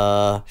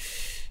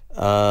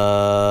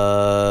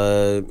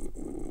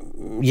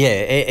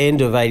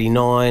 end of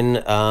 89,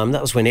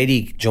 that was when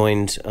Eddie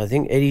joined. I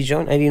think Eddie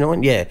joined,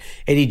 89? Yeah,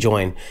 Eddie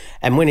joined.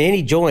 And when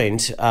Eddie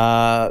joined,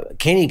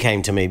 Kenny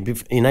came to me.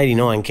 In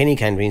 89, Kenny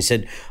came to me and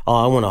said,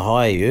 I want to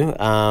hire you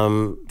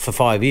for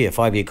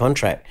 5-year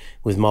contract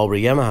with Marlboro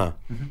Yamaha.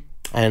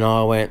 And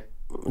I went,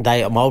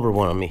 Marlboro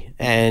wanted me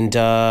and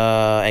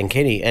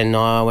Kenny, and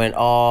I went,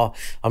 I'm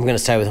going to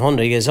stay with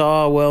Honda. He goes,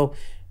 well,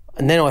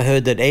 and then I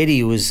heard that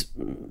Eddie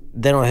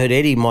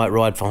might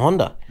ride for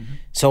Honda.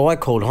 So I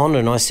called Honda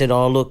and I said,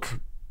 look,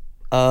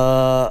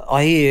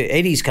 I hear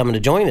Eddie's coming to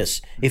join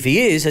us. If he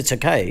is, it's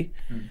okay,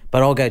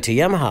 but I'll go to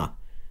Yamaha.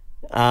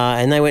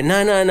 And they went, no,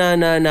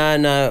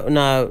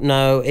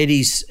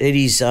 Eddie's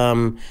he's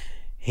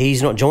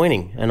not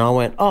joining. And I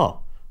went,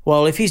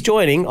 well, if he's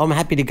joining, I'm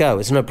happy to go.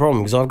 It's no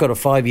problem, because I've got a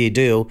 5-year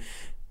deal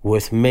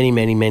worth many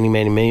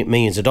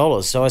millions of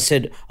dollars. So I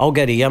said, I'll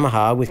go to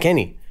Yamaha with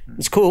Kenny.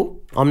 It's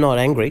cool. I'm not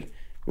angry.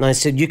 And I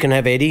said, you can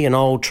have Eddie and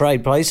I'll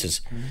trade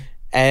places.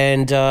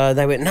 And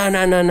they went,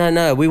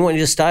 no, we want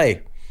you to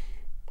stay.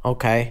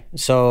 Okay,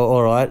 so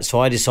all right.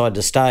 So I decided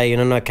to stay, and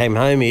then I came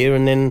home here,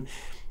 and then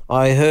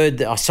I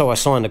heard, so I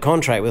signed a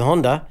contract with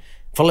Honda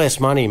for less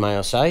money, may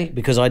I say,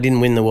 because I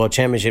didn't win the World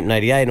Championship in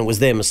 88, and it was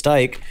their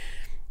mistake.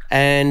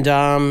 And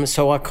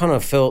so I kind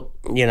of felt,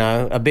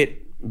 a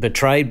bit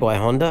betrayed by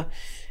Honda.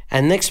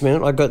 And next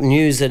minute, I got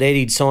news that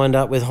Eddie'd signed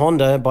up with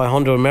Honda by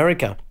Honda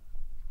America.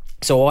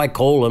 So I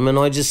called him and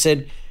I just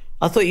said,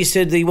 I thought you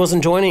said that he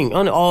wasn't joining.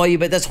 Oh, yeah,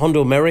 but that's Honda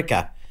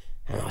America.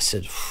 And I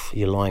said,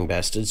 you lying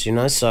bastards,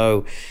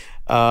 So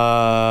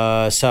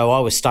So I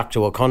was stuck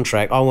to a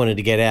contract. I wanted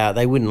to get out.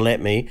 They wouldn't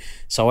let me.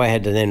 So I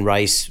had to then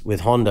race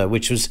with Honda,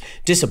 which was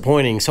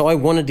disappointing. So I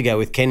wanted to go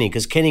with Kenny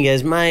because Kenny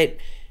goes, mate,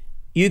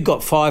 you've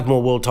got 5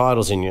 more world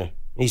titles in you.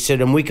 He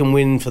said, and we can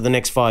win for the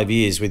next 5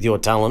 years with your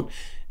talent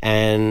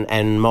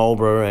and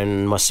Marlborough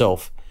and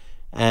myself.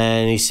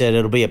 And he said,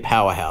 it'll be a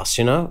powerhouse,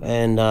 you know.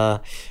 And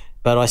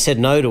but I said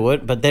no to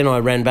it. But then I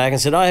ran back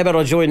and said, oh, how about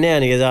I join now?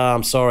 And he goes,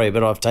 I'm sorry,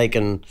 but I've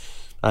taken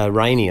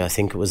Rainey, I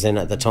think it was then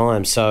at the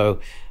time. So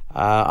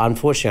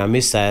unfortunately, I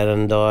missed that,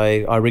 and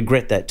I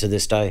regret that to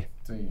this day.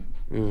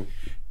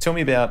 Tell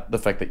me about the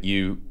fact that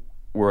you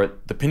were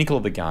at the pinnacle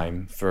of the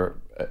game for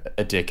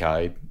a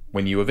decade.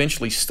 When you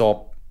eventually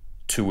stopped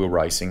two-wheel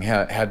racing,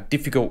 how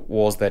difficult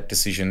was that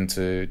decision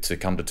to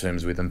come to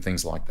terms with and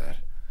things like that?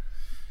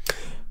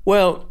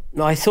 Well,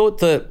 I thought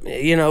that,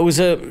 you know,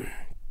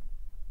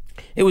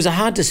 it was a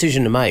hard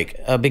decision to make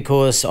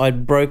because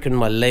I'd broken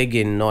my leg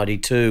in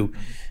 92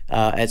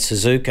 at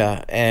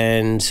Suzuka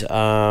and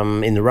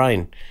in the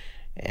rain.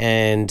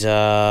 And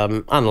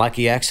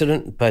unlucky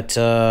accident, but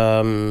it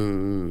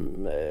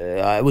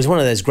was one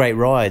of those great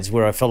rides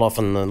where I fell off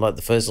on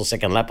the first or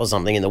second lap or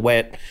something in the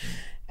wet,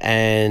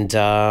 and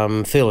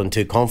feeling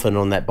too confident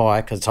on that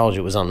bike. I told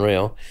you it was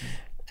unreal.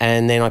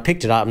 And then I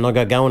picked it up and I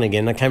got going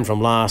again. I came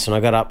from last and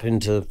I got up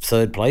into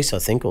 3rd place, I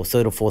think, or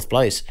 3rd or 4th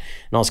place.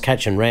 And I was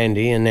catching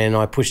Randy, and then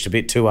I pushed a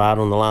bit too hard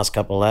on the last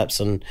couple of laps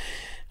and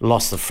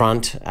lost the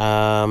front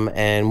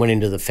and went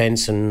into the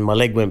fence, and my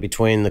leg went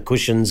between the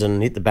cushions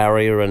and hit the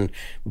barrier and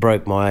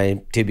broke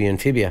my tibia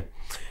and fibia.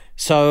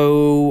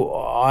 So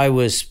I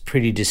was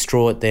pretty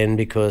distraught then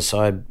because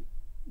I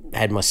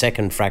had my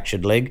second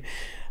fractured leg.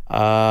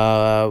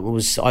 I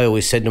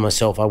always said to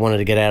myself I wanted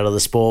to get out of the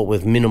sport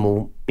with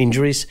minimal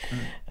injuries.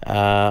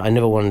 I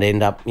never wanted to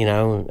end up,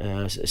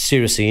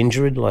 seriously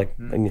injured, like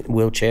a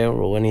wheelchair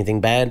or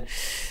anything bad.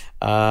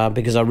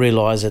 Because I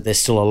realised that there's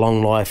still a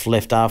long life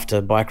left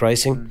after bike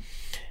racing.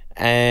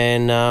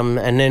 And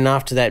then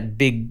after that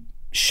big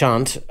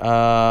shunt,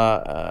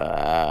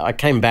 I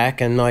came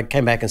back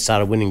and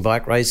started winning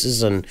bike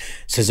races and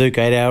Suzuka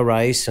 8-hour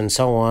race and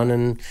so on.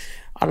 And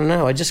I don't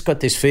know, I just got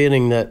this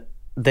feeling that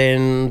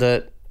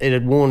it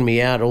had worn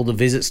me out, all the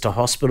visits to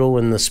hospital,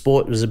 and the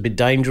sport was a bit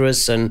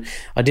dangerous and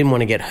I didn't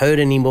want to get hurt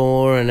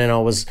anymore. And then I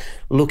was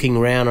looking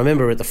around. I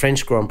remember at the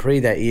French Grand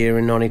Prix that year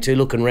in 92,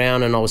 looking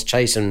around, and I was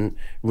chasing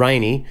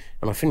Rainey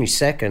and I finished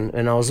second,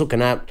 and I was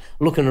looking at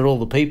all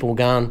the people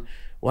going,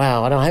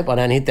 wow, I hope I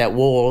don't hit that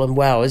wall, and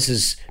wow, this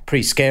is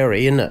pretty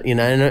scary, isn't it? You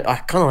know, and I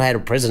kind of had a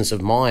presence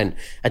of mind,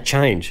 a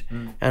change.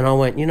 And I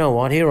went, you know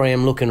what, here I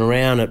am looking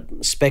around at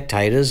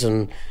spectators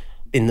and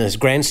in those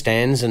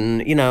grandstands,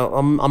 and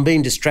I'm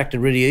being distracted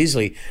really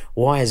easily.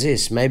 Why is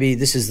this? Maybe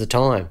this is the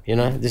time,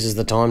 this is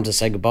the time to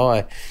say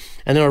goodbye.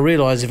 And then I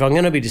realised if I'm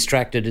going to be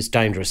distracted, it's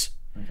dangerous.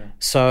 Okay.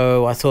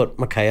 So I thought,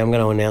 okay, I'm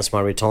going to announce my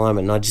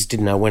retirement, and I just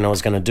didn't know when I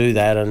was going to do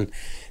that. And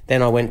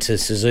then I went to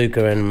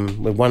Suzuka and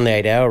we won the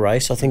 8-hour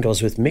race. I think I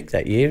was with Mick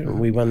that year, and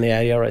we won the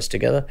 8-hour race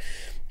together.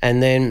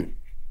 And then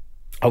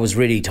I was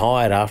really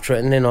tired after it,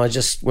 and then I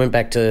just went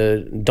back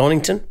to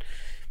Donington,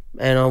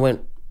 and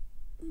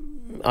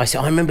I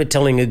remember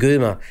telling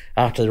Aguma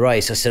after the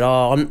race, I said,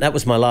 that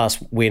was my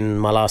last win,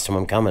 my last time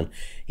I'm coming.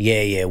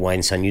 Yeah,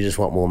 Wayne, son, you just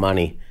want more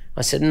money.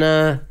 I said,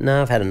 no,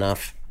 I've had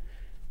enough.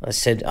 I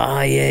said,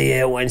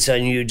 yeah, Wayne,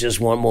 son, you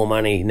just want more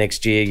money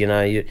next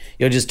year,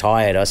 you're just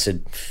tired. I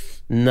said,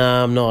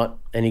 no, I'm not.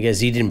 And he goes,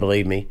 he didn't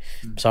believe me.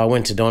 So I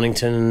went to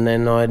Donington, and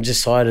then I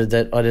decided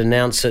that I'd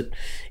announce it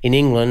in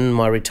England,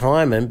 my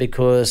retirement,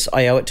 because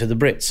I owe it to the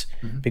Brits,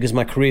 because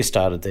my career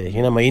started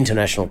there, my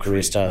international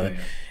career started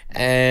there.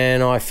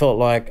 And I felt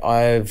like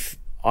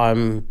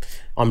I'm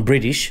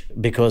British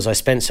because I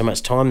spent so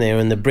much time there,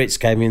 and the Brits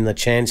gave me the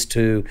chance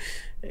to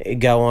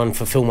go on,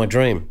 fulfill my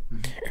dream.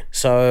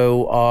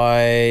 So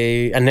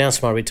I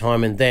announced my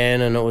retirement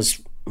then, and it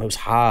was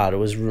hard.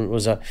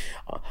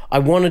 I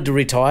wanted to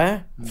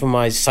retire for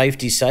my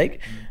safety's sake,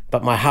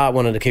 but my heart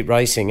wanted to keep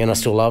racing, and I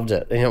still loved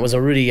it. And it was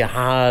a really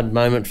hard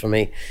moment for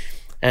me.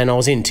 And I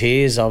was in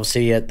tears,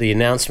 obviously, at the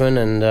announcement,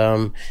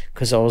 and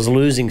because I was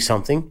losing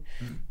something.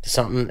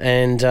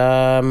 And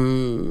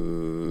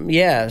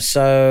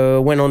so I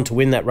went on to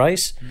win that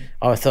race.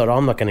 I thought,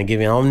 I'm not going to give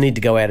in. I need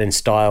to go out in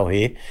style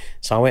here.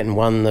 So I went and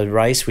won the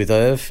race with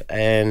Irv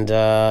and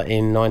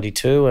in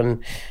 92,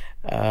 and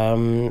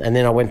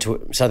then I went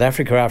to South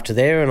Africa after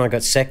there, and I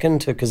got second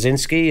to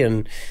Kaczynski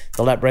and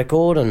the lap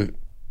record, and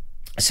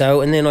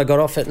then I got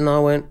off it and I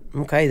went,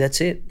 okay, that's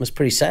it. It was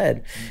pretty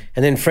sad.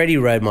 And then Freddie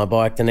rode my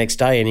bike the next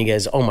day and he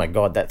goes, oh my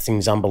God, that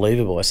thing's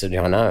unbelievable. I said,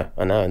 I know.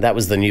 And that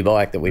was the new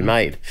bike that we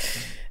made.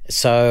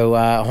 So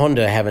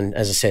Honda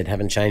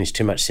haven't changed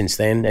too much since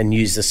then, and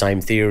used the same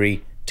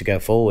theory to go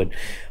forward.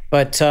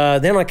 But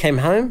then I came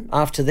home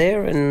after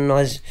there, and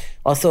I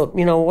thought,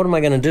 what am I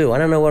going to do? I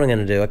don't know what I'm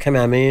going to do. I came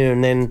home here,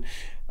 and then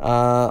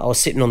I was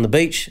sitting on the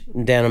beach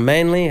down in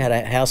Manly, had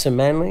a house in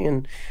Manly,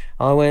 and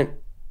I went,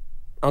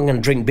 I'm going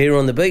to drink beer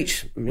on the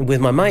beach with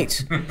my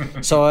mates.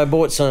 So I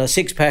bought a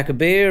 6-pack of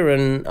beer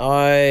and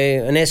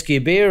an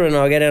Eskia beer, and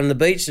I go down to the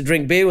beach to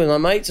drink beer with my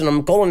mates, and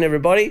I'm calling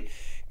everybody,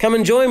 come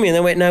and join me. And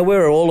they went, no,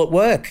 we're all at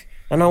work.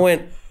 And I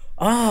went,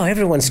 oh,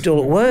 everyone's still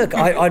at work.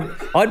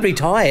 I'd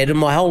retired in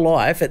my whole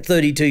life at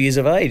 32 years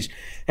of age,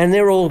 and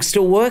they're all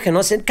still working.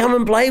 I said, come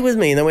and play with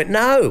me. And they went,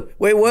 no,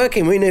 we're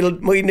working. We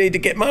need to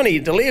get money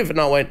to live.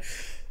 And I went,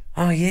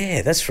 oh,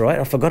 yeah, that's right.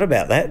 I forgot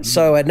about that.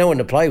 So I had no one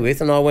to play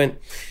with. And I went,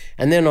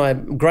 and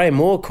then Graham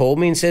Moore called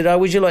me and said, oh,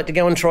 would you like to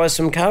go and try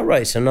some car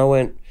race? And I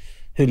went,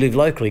 who lived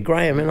locally?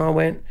 Graham. And I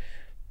went,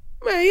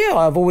 well, yeah,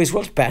 I've always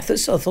watched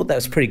Bathurst. So I thought that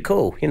was pretty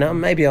cool.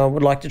 Maybe I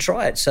would like to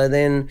try it. So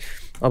then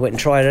I went and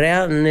tried it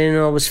out, and then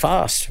I was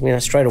fast,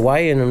 straight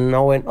away. And I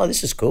went, oh,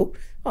 this is cool.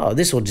 Oh,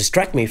 this will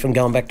distract me from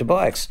going back to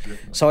bikes.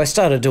 So I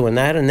started doing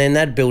that, and then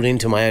that built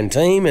into my own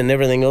team, and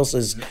everything else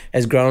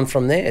has grown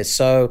from there.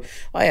 So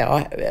I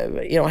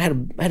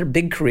had a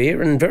big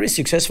career and very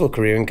successful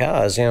career in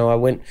cars. I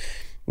went,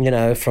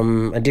 I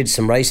did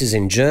some races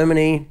in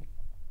Germany.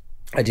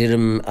 I did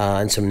them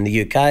and some in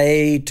the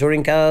UK,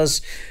 touring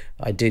cars.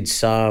 I did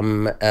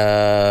some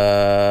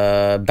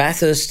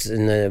Bathurst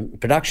in the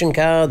production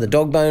car, the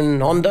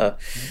Dogbone Honda.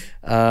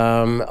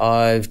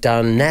 I've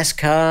done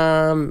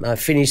NASCAR. I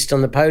finished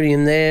on the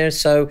podium there.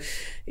 So,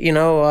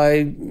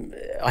 I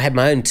had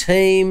my own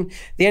team.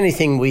 The only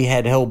thing we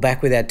had held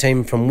back with our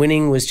team from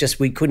winning was just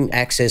we couldn't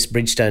access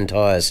Bridgestone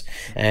tyres,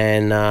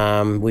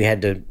 and we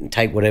had to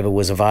take whatever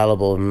was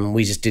available, and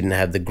we just didn't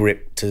have the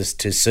grip to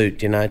suit,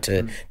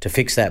 to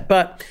fix that.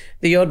 But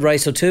the odd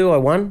race or two I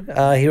won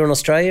here in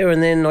Australia,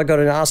 and then I got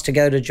asked to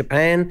go to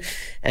Japan,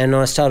 and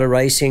I started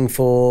racing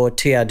for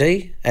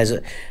TRD.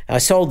 I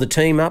sold the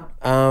team up,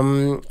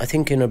 I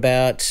think in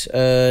about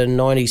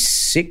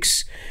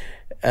 96.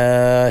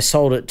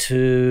 Sold it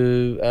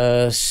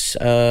to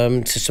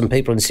some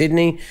people in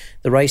Sydney,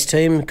 the race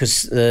team,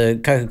 because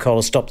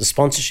Coca-Cola stopped the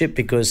sponsorship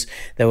because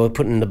they were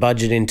putting the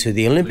budget into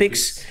the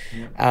Olympics.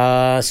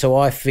 So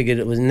I figured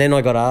it was, and then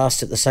I got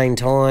asked at the same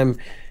time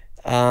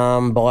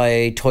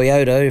by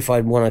Toyota if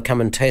I'd want to come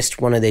and test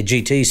one of their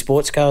GT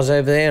sports cars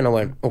over there, and I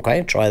went,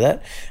 okay, try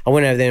that. I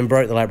went over there and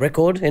broke the lap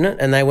record in it,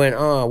 and they went,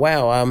 oh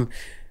wow,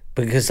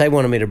 because they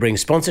wanted me to bring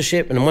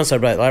sponsorship, and then once I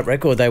broke the lap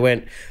record, they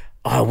went,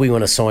 oh, we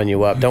want to sign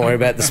you up. Don't worry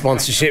about the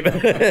sponsorship.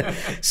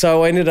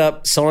 So I ended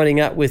up signing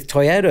up with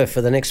Toyota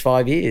for the next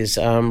 5 years,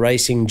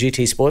 racing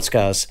GT sports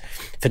cars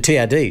for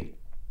TRD,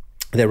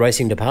 their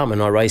racing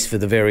department. I raced for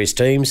the various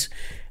teams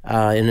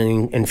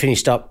and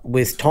finished up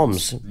with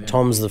Tom's. Yeah.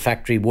 Tom's the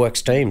factory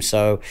works team.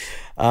 So,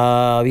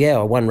 I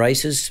won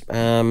races. We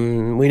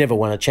never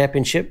won a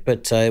championship,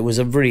 but it was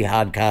a really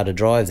hard car to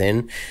drive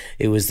then.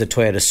 It was the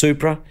Toyota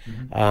Supra.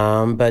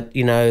 Mm-hmm. But,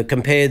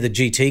 compare the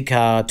GT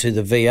car to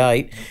the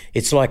V8,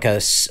 it's like a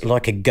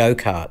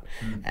go-kart.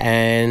 Mm-hmm.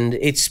 And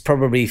it's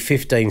probably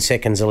 15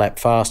 seconds a lap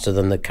faster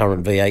than the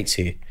current V8s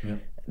here. Yeah.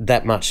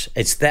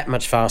 It's that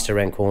much faster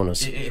around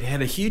corners. It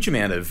had a huge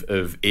amount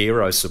of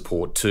aero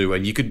support too,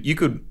 and you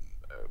could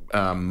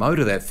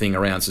motor that thing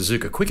around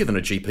Suzuka quicker than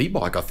a GP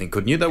bike, I think,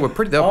 couldn't you? They were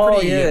pretty. Yeah.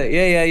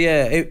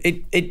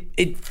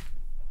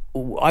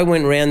 I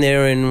went around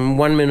there in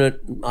 1 minute.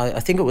 I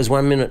think it was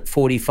 1 minute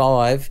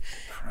 45,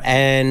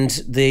 and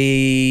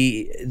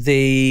the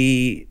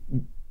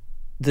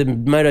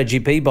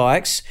MotoGP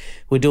bikes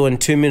were doing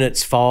 2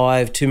 minutes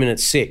 5, 2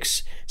 minutes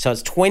 6. So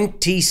it's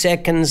 20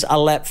 seconds a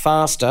lap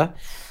faster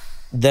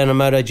than a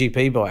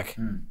MotoGP bike.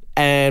 Mm.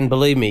 And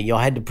believe me,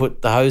 I had to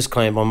put the hose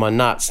clamp on my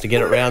nuts to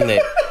get it around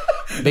there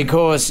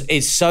because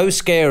it's so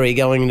scary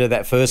going into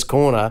that first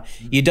corner.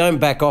 You don't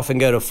back off and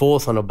go to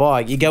fourth on a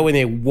bike. You go in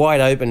there wide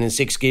open in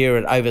sixth gear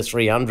at over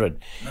 300.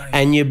 Nice.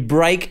 And you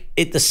brake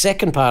at the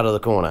second part of the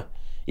corner.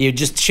 You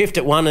just shift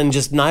at one and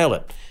just nail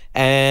it.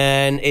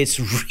 And it's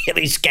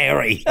really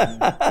scary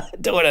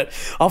doing it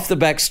off the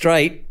back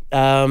straight.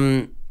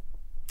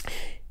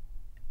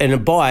 In a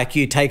bike,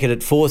 you take it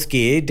at fourth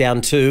gear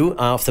down 2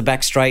 off the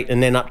back straight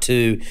and then up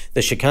to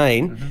the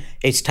chicane. Mm-hmm.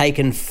 It's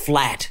taken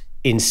flat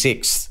in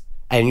 6th,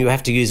 and you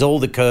have to use all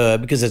the curb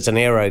because it's an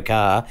aero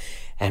car.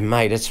 And,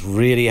 mate, it's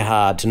really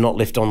hard to not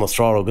lift on the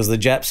throttle because the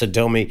Japs would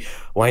tell me,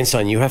 Wayne,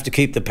 son, you have to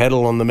keep the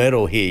pedal on the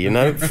metal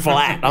here,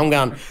 flat. I'm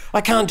going,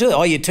 I can't do it.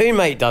 Oh, your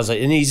teammate does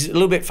it, and he's a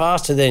little bit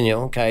faster than you.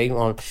 Okay,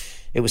 well,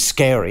 it was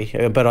scary,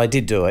 but I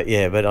did do it,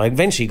 yeah. But I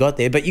eventually got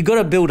there. But you've got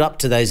to build up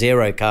to those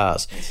aero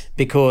cars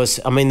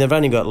because, they've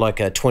only got like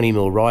a 20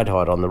 mil ride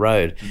height on the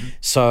road. Mm-hmm.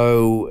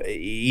 So,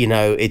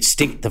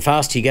 the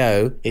faster you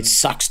go, it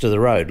sucks to the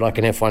road like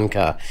an F1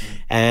 car. Mm-hmm.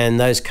 And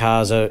those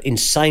cars are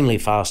insanely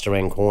fast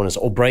around corners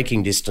or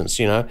braking distance,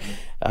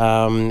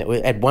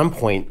 At one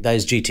point,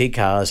 those GT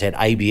cars had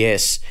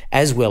ABS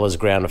as well as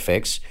ground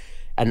effects.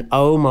 And,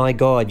 oh, my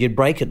God, you'd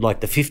brake at like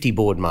the 50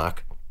 board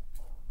mark,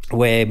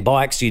 where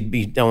bikes you'd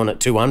be going at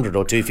 200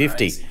 or 250.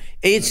 Crazy.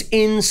 It's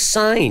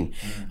insane.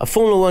 A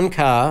Formula One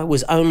car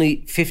was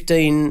only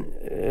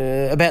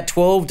about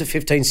 12 to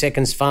 15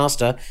 seconds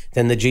faster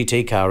than the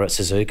GT car at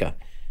Suzuka.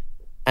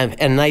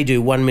 And they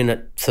do 1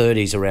 minute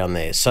 30s around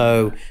there.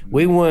 So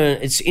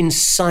it's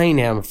insane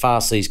how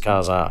fast these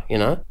cars are,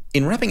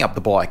 In wrapping up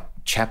the bike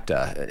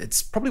chapter,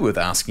 it's probably worth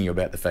asking you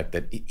about the fact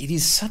that it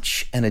is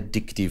such an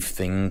addictive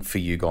thing for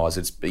you guys.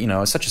 It's, you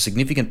know, such a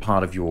significant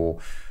part of your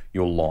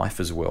life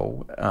as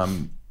well.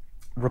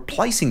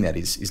 Replacing that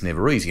is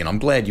never easy, and I'm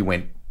glad you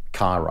went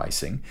car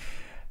racing.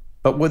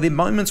 But were there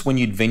moments when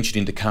you'd ventured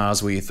into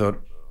cars where you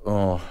thought,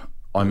 oh,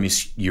 I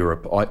miss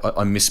Europe,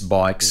 I miss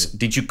bikes?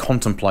 Did you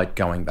contemplate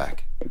going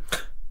back?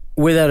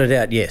 Without a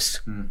doubt,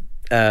 yes.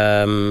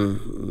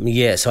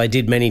 Yes, I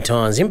did many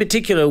times. In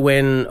particular,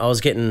 when I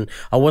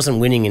wasn't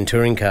winning in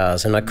touring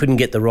cars and I couldn't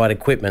get the right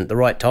equipment, the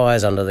right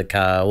tyres under the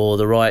car, or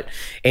the right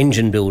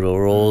engine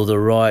builder, or the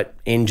right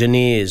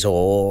engineers,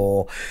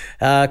 or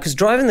because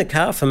driving the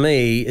car for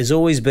me has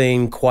always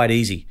been quite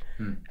easy,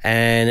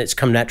 and it's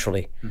come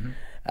naturally.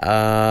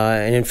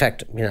 And in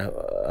fact, you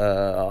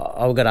know,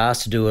 I got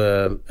asked to do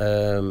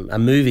a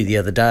movie the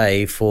other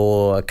day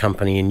for a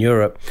company in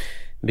Europe,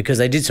 because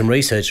they did some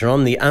research, and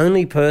I'm the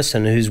only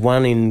person who's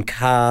won in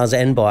cars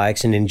and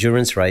bikes and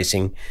endurance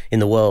racing in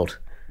the world.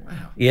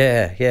 Wow.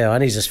 Yeah, I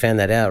only just found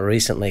that out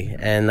recently,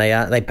 and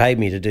they paid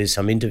me to do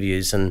some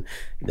interviews and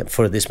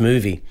for this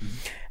movie.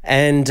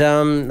 And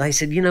they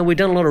said, you know, we've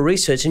done a lot of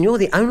research, and you're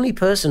the only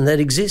person that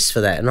exists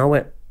for that. And I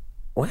went,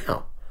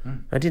 wow,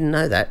 I didn't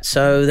know that.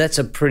 So that's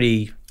a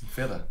pretty...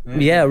 feather.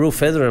 Yeah, a real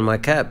feather in my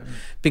cap.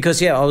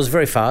 Because, I was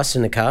very fast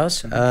in the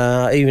cars,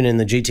 even in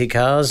the GT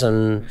cars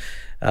and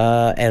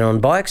on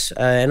bikes,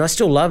 and I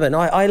still love it. And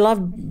I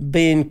love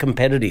being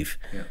competitive.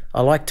 Yeah.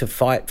 I like to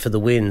fight for the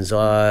wins.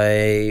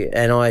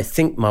 I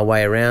think my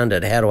way around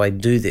it. How do I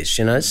do this?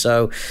 You know,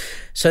 so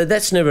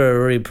that's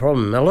never a real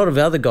problem. A lot of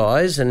other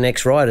guys and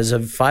ex-riders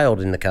have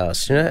failed in the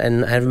cars, you know,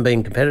 and haven't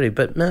been competitive.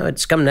 But no,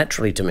 it's come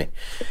naturally to me.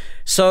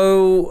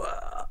 So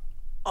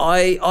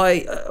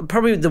I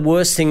probably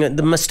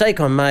the mistake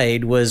I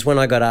made was when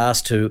I got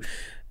asked to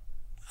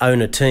own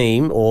a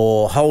team,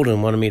 or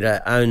Holden wanted me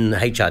to own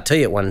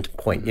HRT at one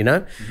point, you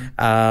know.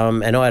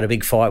 And I had a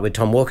big fight with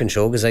Tom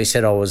Walkinshaw because they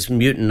said I was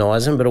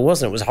mutinising, but it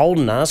wasn't. It was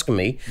Holden asking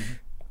me,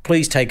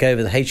 please take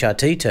over the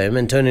HRT team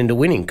and turn into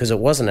winning, because it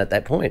wasn't at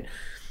that point.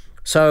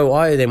 So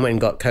I then went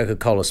and got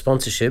Coca-Cola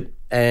sponsorship,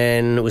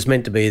 and it was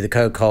meant to be the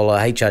Coca-Cola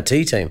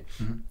HRT team.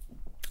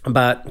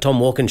 But Tom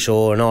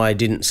Walkinshaw and I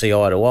didn't see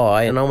eye to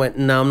eye, and I went,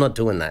 no, I'm not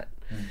doing that.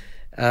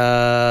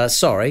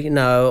 Sorry,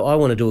 no, I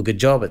want to do a good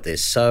job at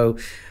this. So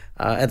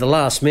at the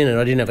last minute,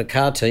 I didn't have a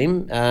car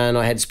team, and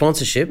I had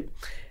sponsorship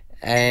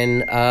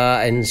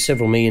and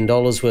several $1 million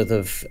worth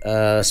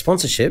of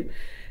sponsorship.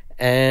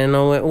 And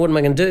I went, what am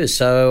I going to do?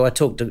 So I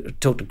talked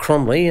to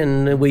Cromley,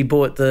 and we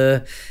bought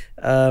the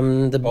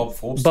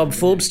Bob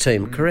Forbes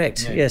team.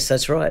 Correct. Yeah. Yes,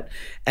 that's right.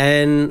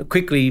 And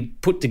quickly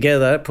put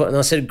together, and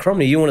I said,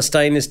 Cromley, you want to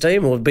stay in this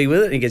team or be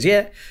with it? And he goes,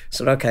 yeah. I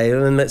said, okay,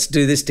 then let's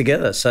do this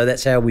together. So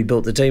that's how we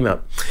built the team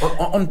up.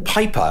 On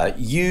paper,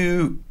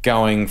 you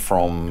going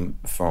from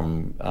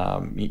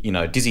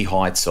dizzy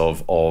heights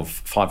of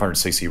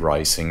 500cc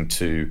racing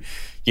to,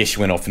 yes, you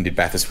went off and did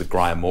Bathurst with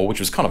Graham Moore, which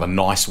was kind of a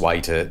nice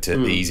way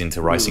to ease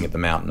into racing at the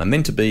mountain, and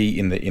then to be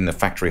in the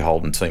factory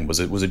Holden team was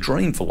a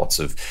dream for lots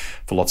of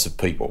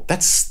people.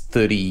 That's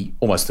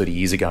almost 30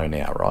 years ago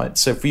now, right?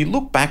 So if you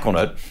look back on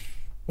it,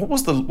 what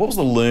was the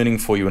learning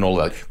for you and all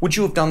of that? Would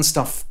you have done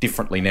stuff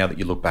differently now that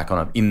you look back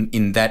on it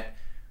in that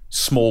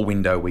small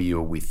window where you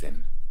were with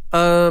them?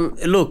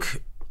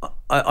 Look,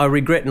 I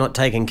regret not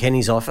taking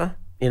Kenny's offer.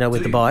 You know,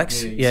 with the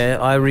bikes. Yeah,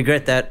 I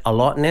regret that a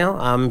lot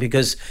now,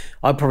 because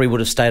I probably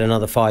would have stayed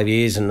another 5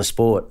 years in the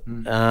sport,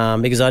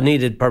 because I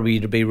needed probably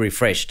to be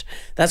refreshed.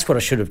 That's what I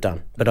should have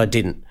done, but I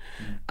didn't,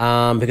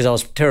 because I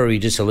was terribly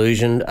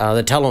disillusioned.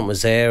 The talent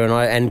was there,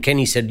 and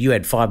Kenny said, you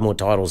had 5 more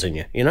titles in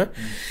you, you know?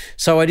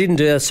 So I didn't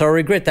do that, so I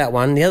regret that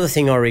one. The other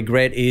thing I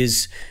regret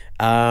is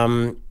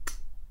I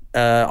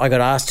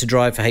got asked to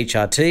drive for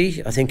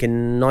HRT, I think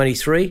in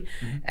 93,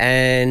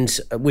 and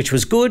which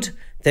was good.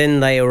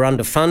 Then they were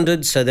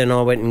underfunded, so then I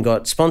went and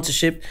got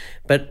sponsorship,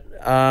 but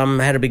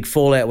had a big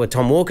fallout with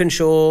Tom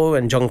Walkinshaw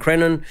and John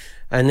Crennan,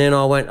 and then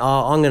I went,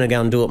 I'm going to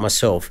go and do it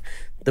myself.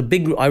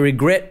 I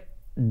regret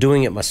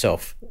doing it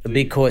myself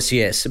because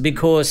driving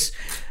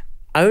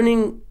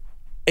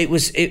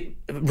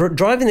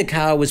the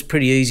car was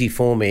pretty easy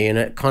for me, and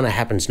it kind of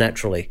happens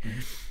naturally.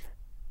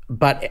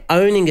 But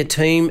owning a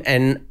team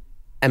and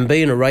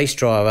being a race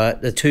driver,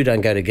 the two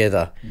don't go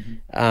together.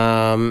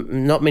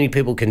 Not many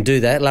people can do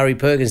that. Larry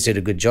Perkins did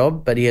a good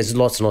job, but he has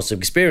lots and lots of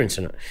experience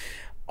in it.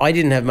 I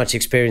didn't have much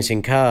experience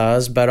in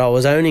cars, but I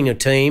was owning a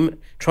team,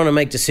 trying to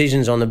make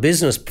decisions on the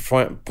business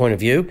point of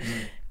view,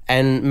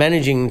 and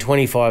managing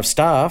 25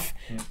 staff,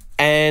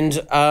 and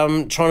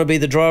trying to be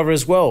the driver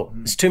as well.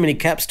 There's too many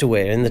caps to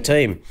wear in the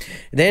team.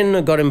 Then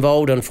I got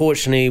involved,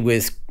 unfortunately,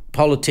 with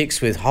politics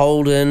with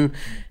Holden,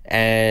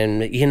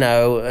 and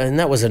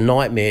that was a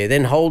nightmare.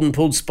 Then Holden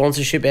pulled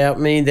sponsorship out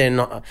of me. Then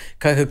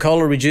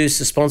Coca-Cola reduced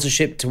the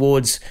sponsorship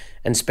towards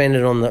and spend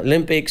it on the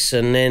Olympics,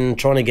 and then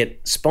trying to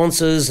get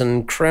sponsors.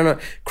 And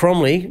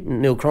Cromley,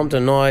 Neil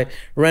Crompton and I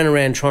ran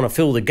around trying to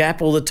fill the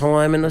gap all the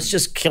time, and it's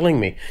just killing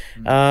me.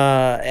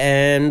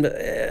 And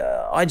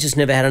I just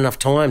never had enough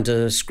time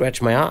to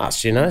scratch my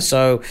ass, you know.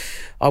 So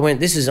I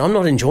went, I'm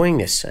not enjoying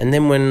this. And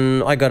then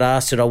when I got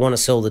asked, did I want to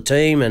sell the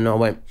team? And I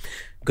went,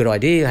 good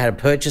idea. I had a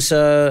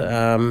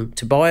purchaser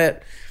to buy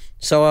it.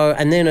 So,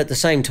 and then at the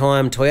same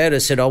time,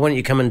 Toyota said, why don't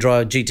you come and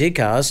drive GT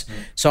cars?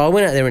 So I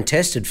went out there and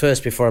tested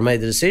first before I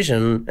made the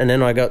decision. And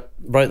then I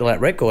broke the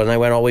lap record, and they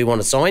went, we want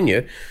to sign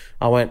you.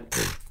 I went,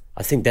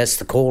 I think that's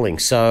the calling.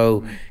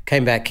 So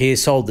came back here,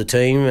 sold the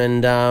team,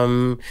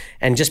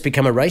 and just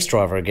become a race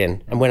driver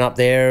again. And went up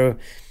there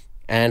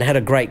and had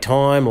a great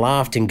time,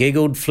 laughed and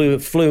giggled,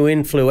 flew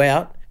in, flew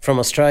out from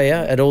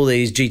Australia at all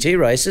these GT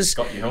races.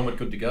 Got your helmet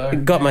good to go.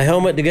 Got my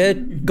helmet to go.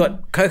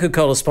 Got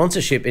Coca-Cola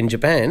sponsorship in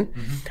Japan,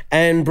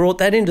 and brought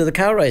that into the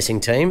car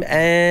racing team,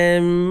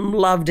 and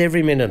loved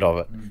every minute of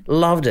it.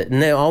 Loved it. And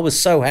now I was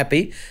so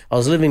happy. I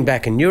was living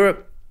back in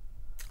Europe.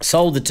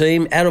 Sold the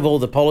team out of all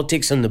the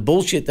politics and the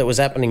bullshit that was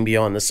happening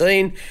behind the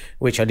scene,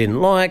 which I didn't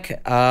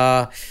like.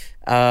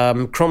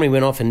 Cromley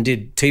went off and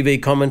did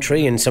TV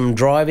commentary and some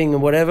driving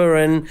and whatever,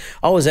 and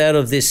I was out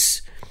of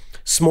this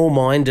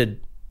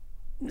small-minded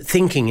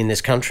thinking in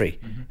this country,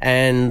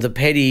 and the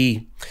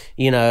petty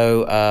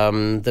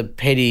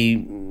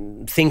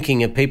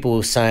thinking of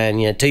people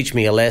saying, teach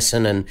me a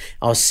lesson. And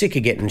I was sick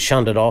of getting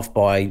shunted off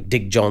by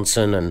Dick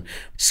Johnson and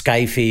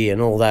Scafie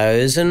and all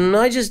those. And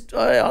I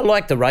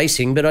liked the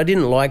racing, but I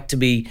didn't like to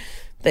be,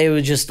 they were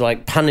just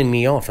like punning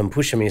me off and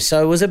pushing me.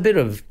 So it was a bit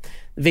of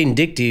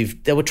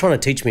vindictive. They were trying to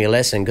teach me a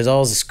lesson, because I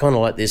was kind of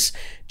like this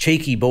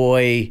cheeky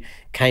boy,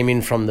 came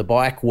in from the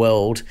bike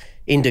world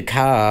into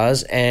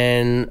cars,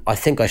 and I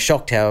think I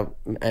shocked how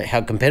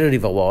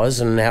competitive I was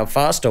and how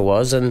fast I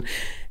was, and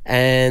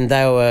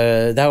they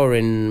were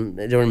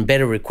in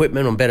better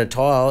equipment, on better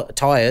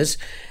tires,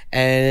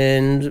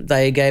 and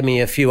they gave me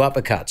a few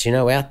uppercuts,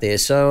 out there.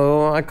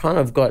 So I kind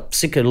of got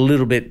sick of a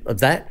little bit of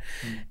that.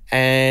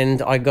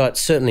 And I got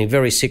certainly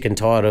very sick and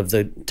tired of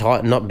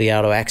not being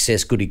able to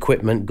access good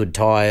equipment, good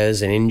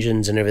tyres and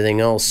engines and everything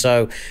else.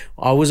 So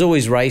I was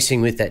always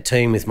racing with that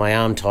team with my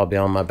arm tied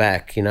behind my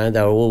back. They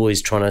were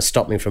always trying to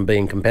stop me from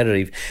being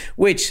competitive,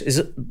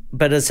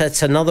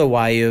 that's another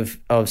way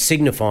of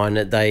signifying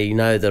that they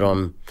know that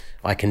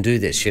I can do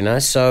this,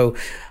 So,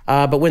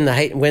 but when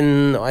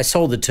I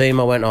sold the team,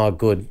 I went, oh,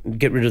 good,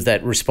 get rid of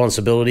that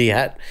responsibility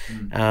hat,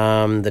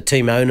 the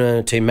team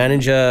owner, team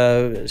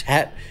manager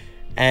hat,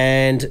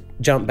 and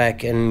jump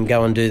back and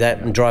go and do that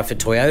and drive for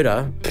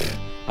Toyota.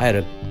 I had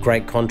a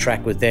great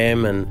contract with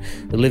them, and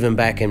living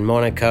back in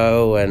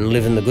Monaco and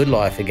living the good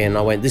life again.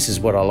 I went, this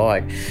is what I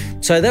like.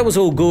 So that was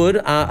all good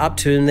up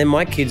to, and then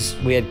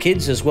we had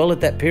kids as well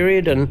at that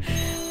period, and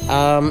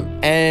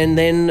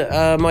then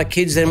my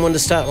kids then wanted to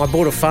start. I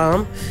bought a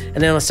farm,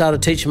 and then I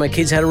started teaching my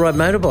kids how to ride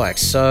motorbikes.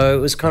 So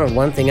it was kind of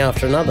one thing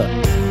after another.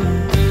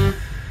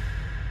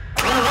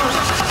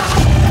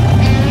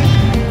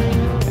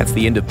 That's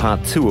the end of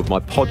part 2 of my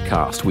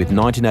podcast with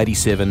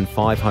 1987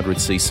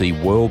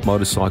 500cc world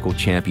motorcycle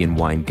champion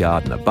Wayne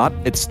Gardner. But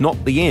it's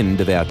not the end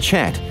of our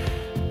chat.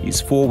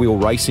 His four-wheel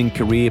racing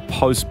career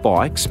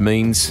post-bikes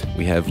means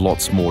we have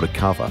lots more to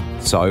cover.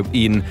 So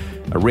in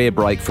a rare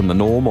break from the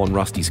norm on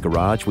Rusty's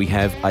Garage, we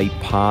have a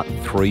part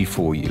 3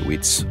 for you.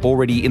 It's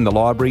already in the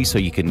library, so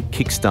you can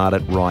kickstart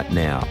it right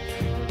now.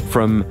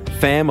 From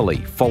family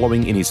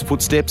following in his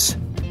footsteps,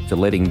 to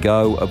letting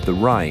go of the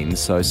reins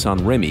so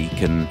son Remy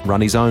can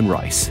run his own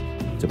race,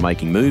 to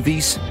making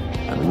movies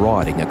and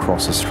riding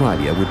across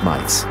Australia with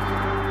mates.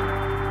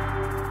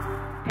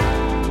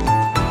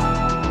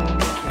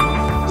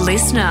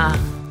 Listener.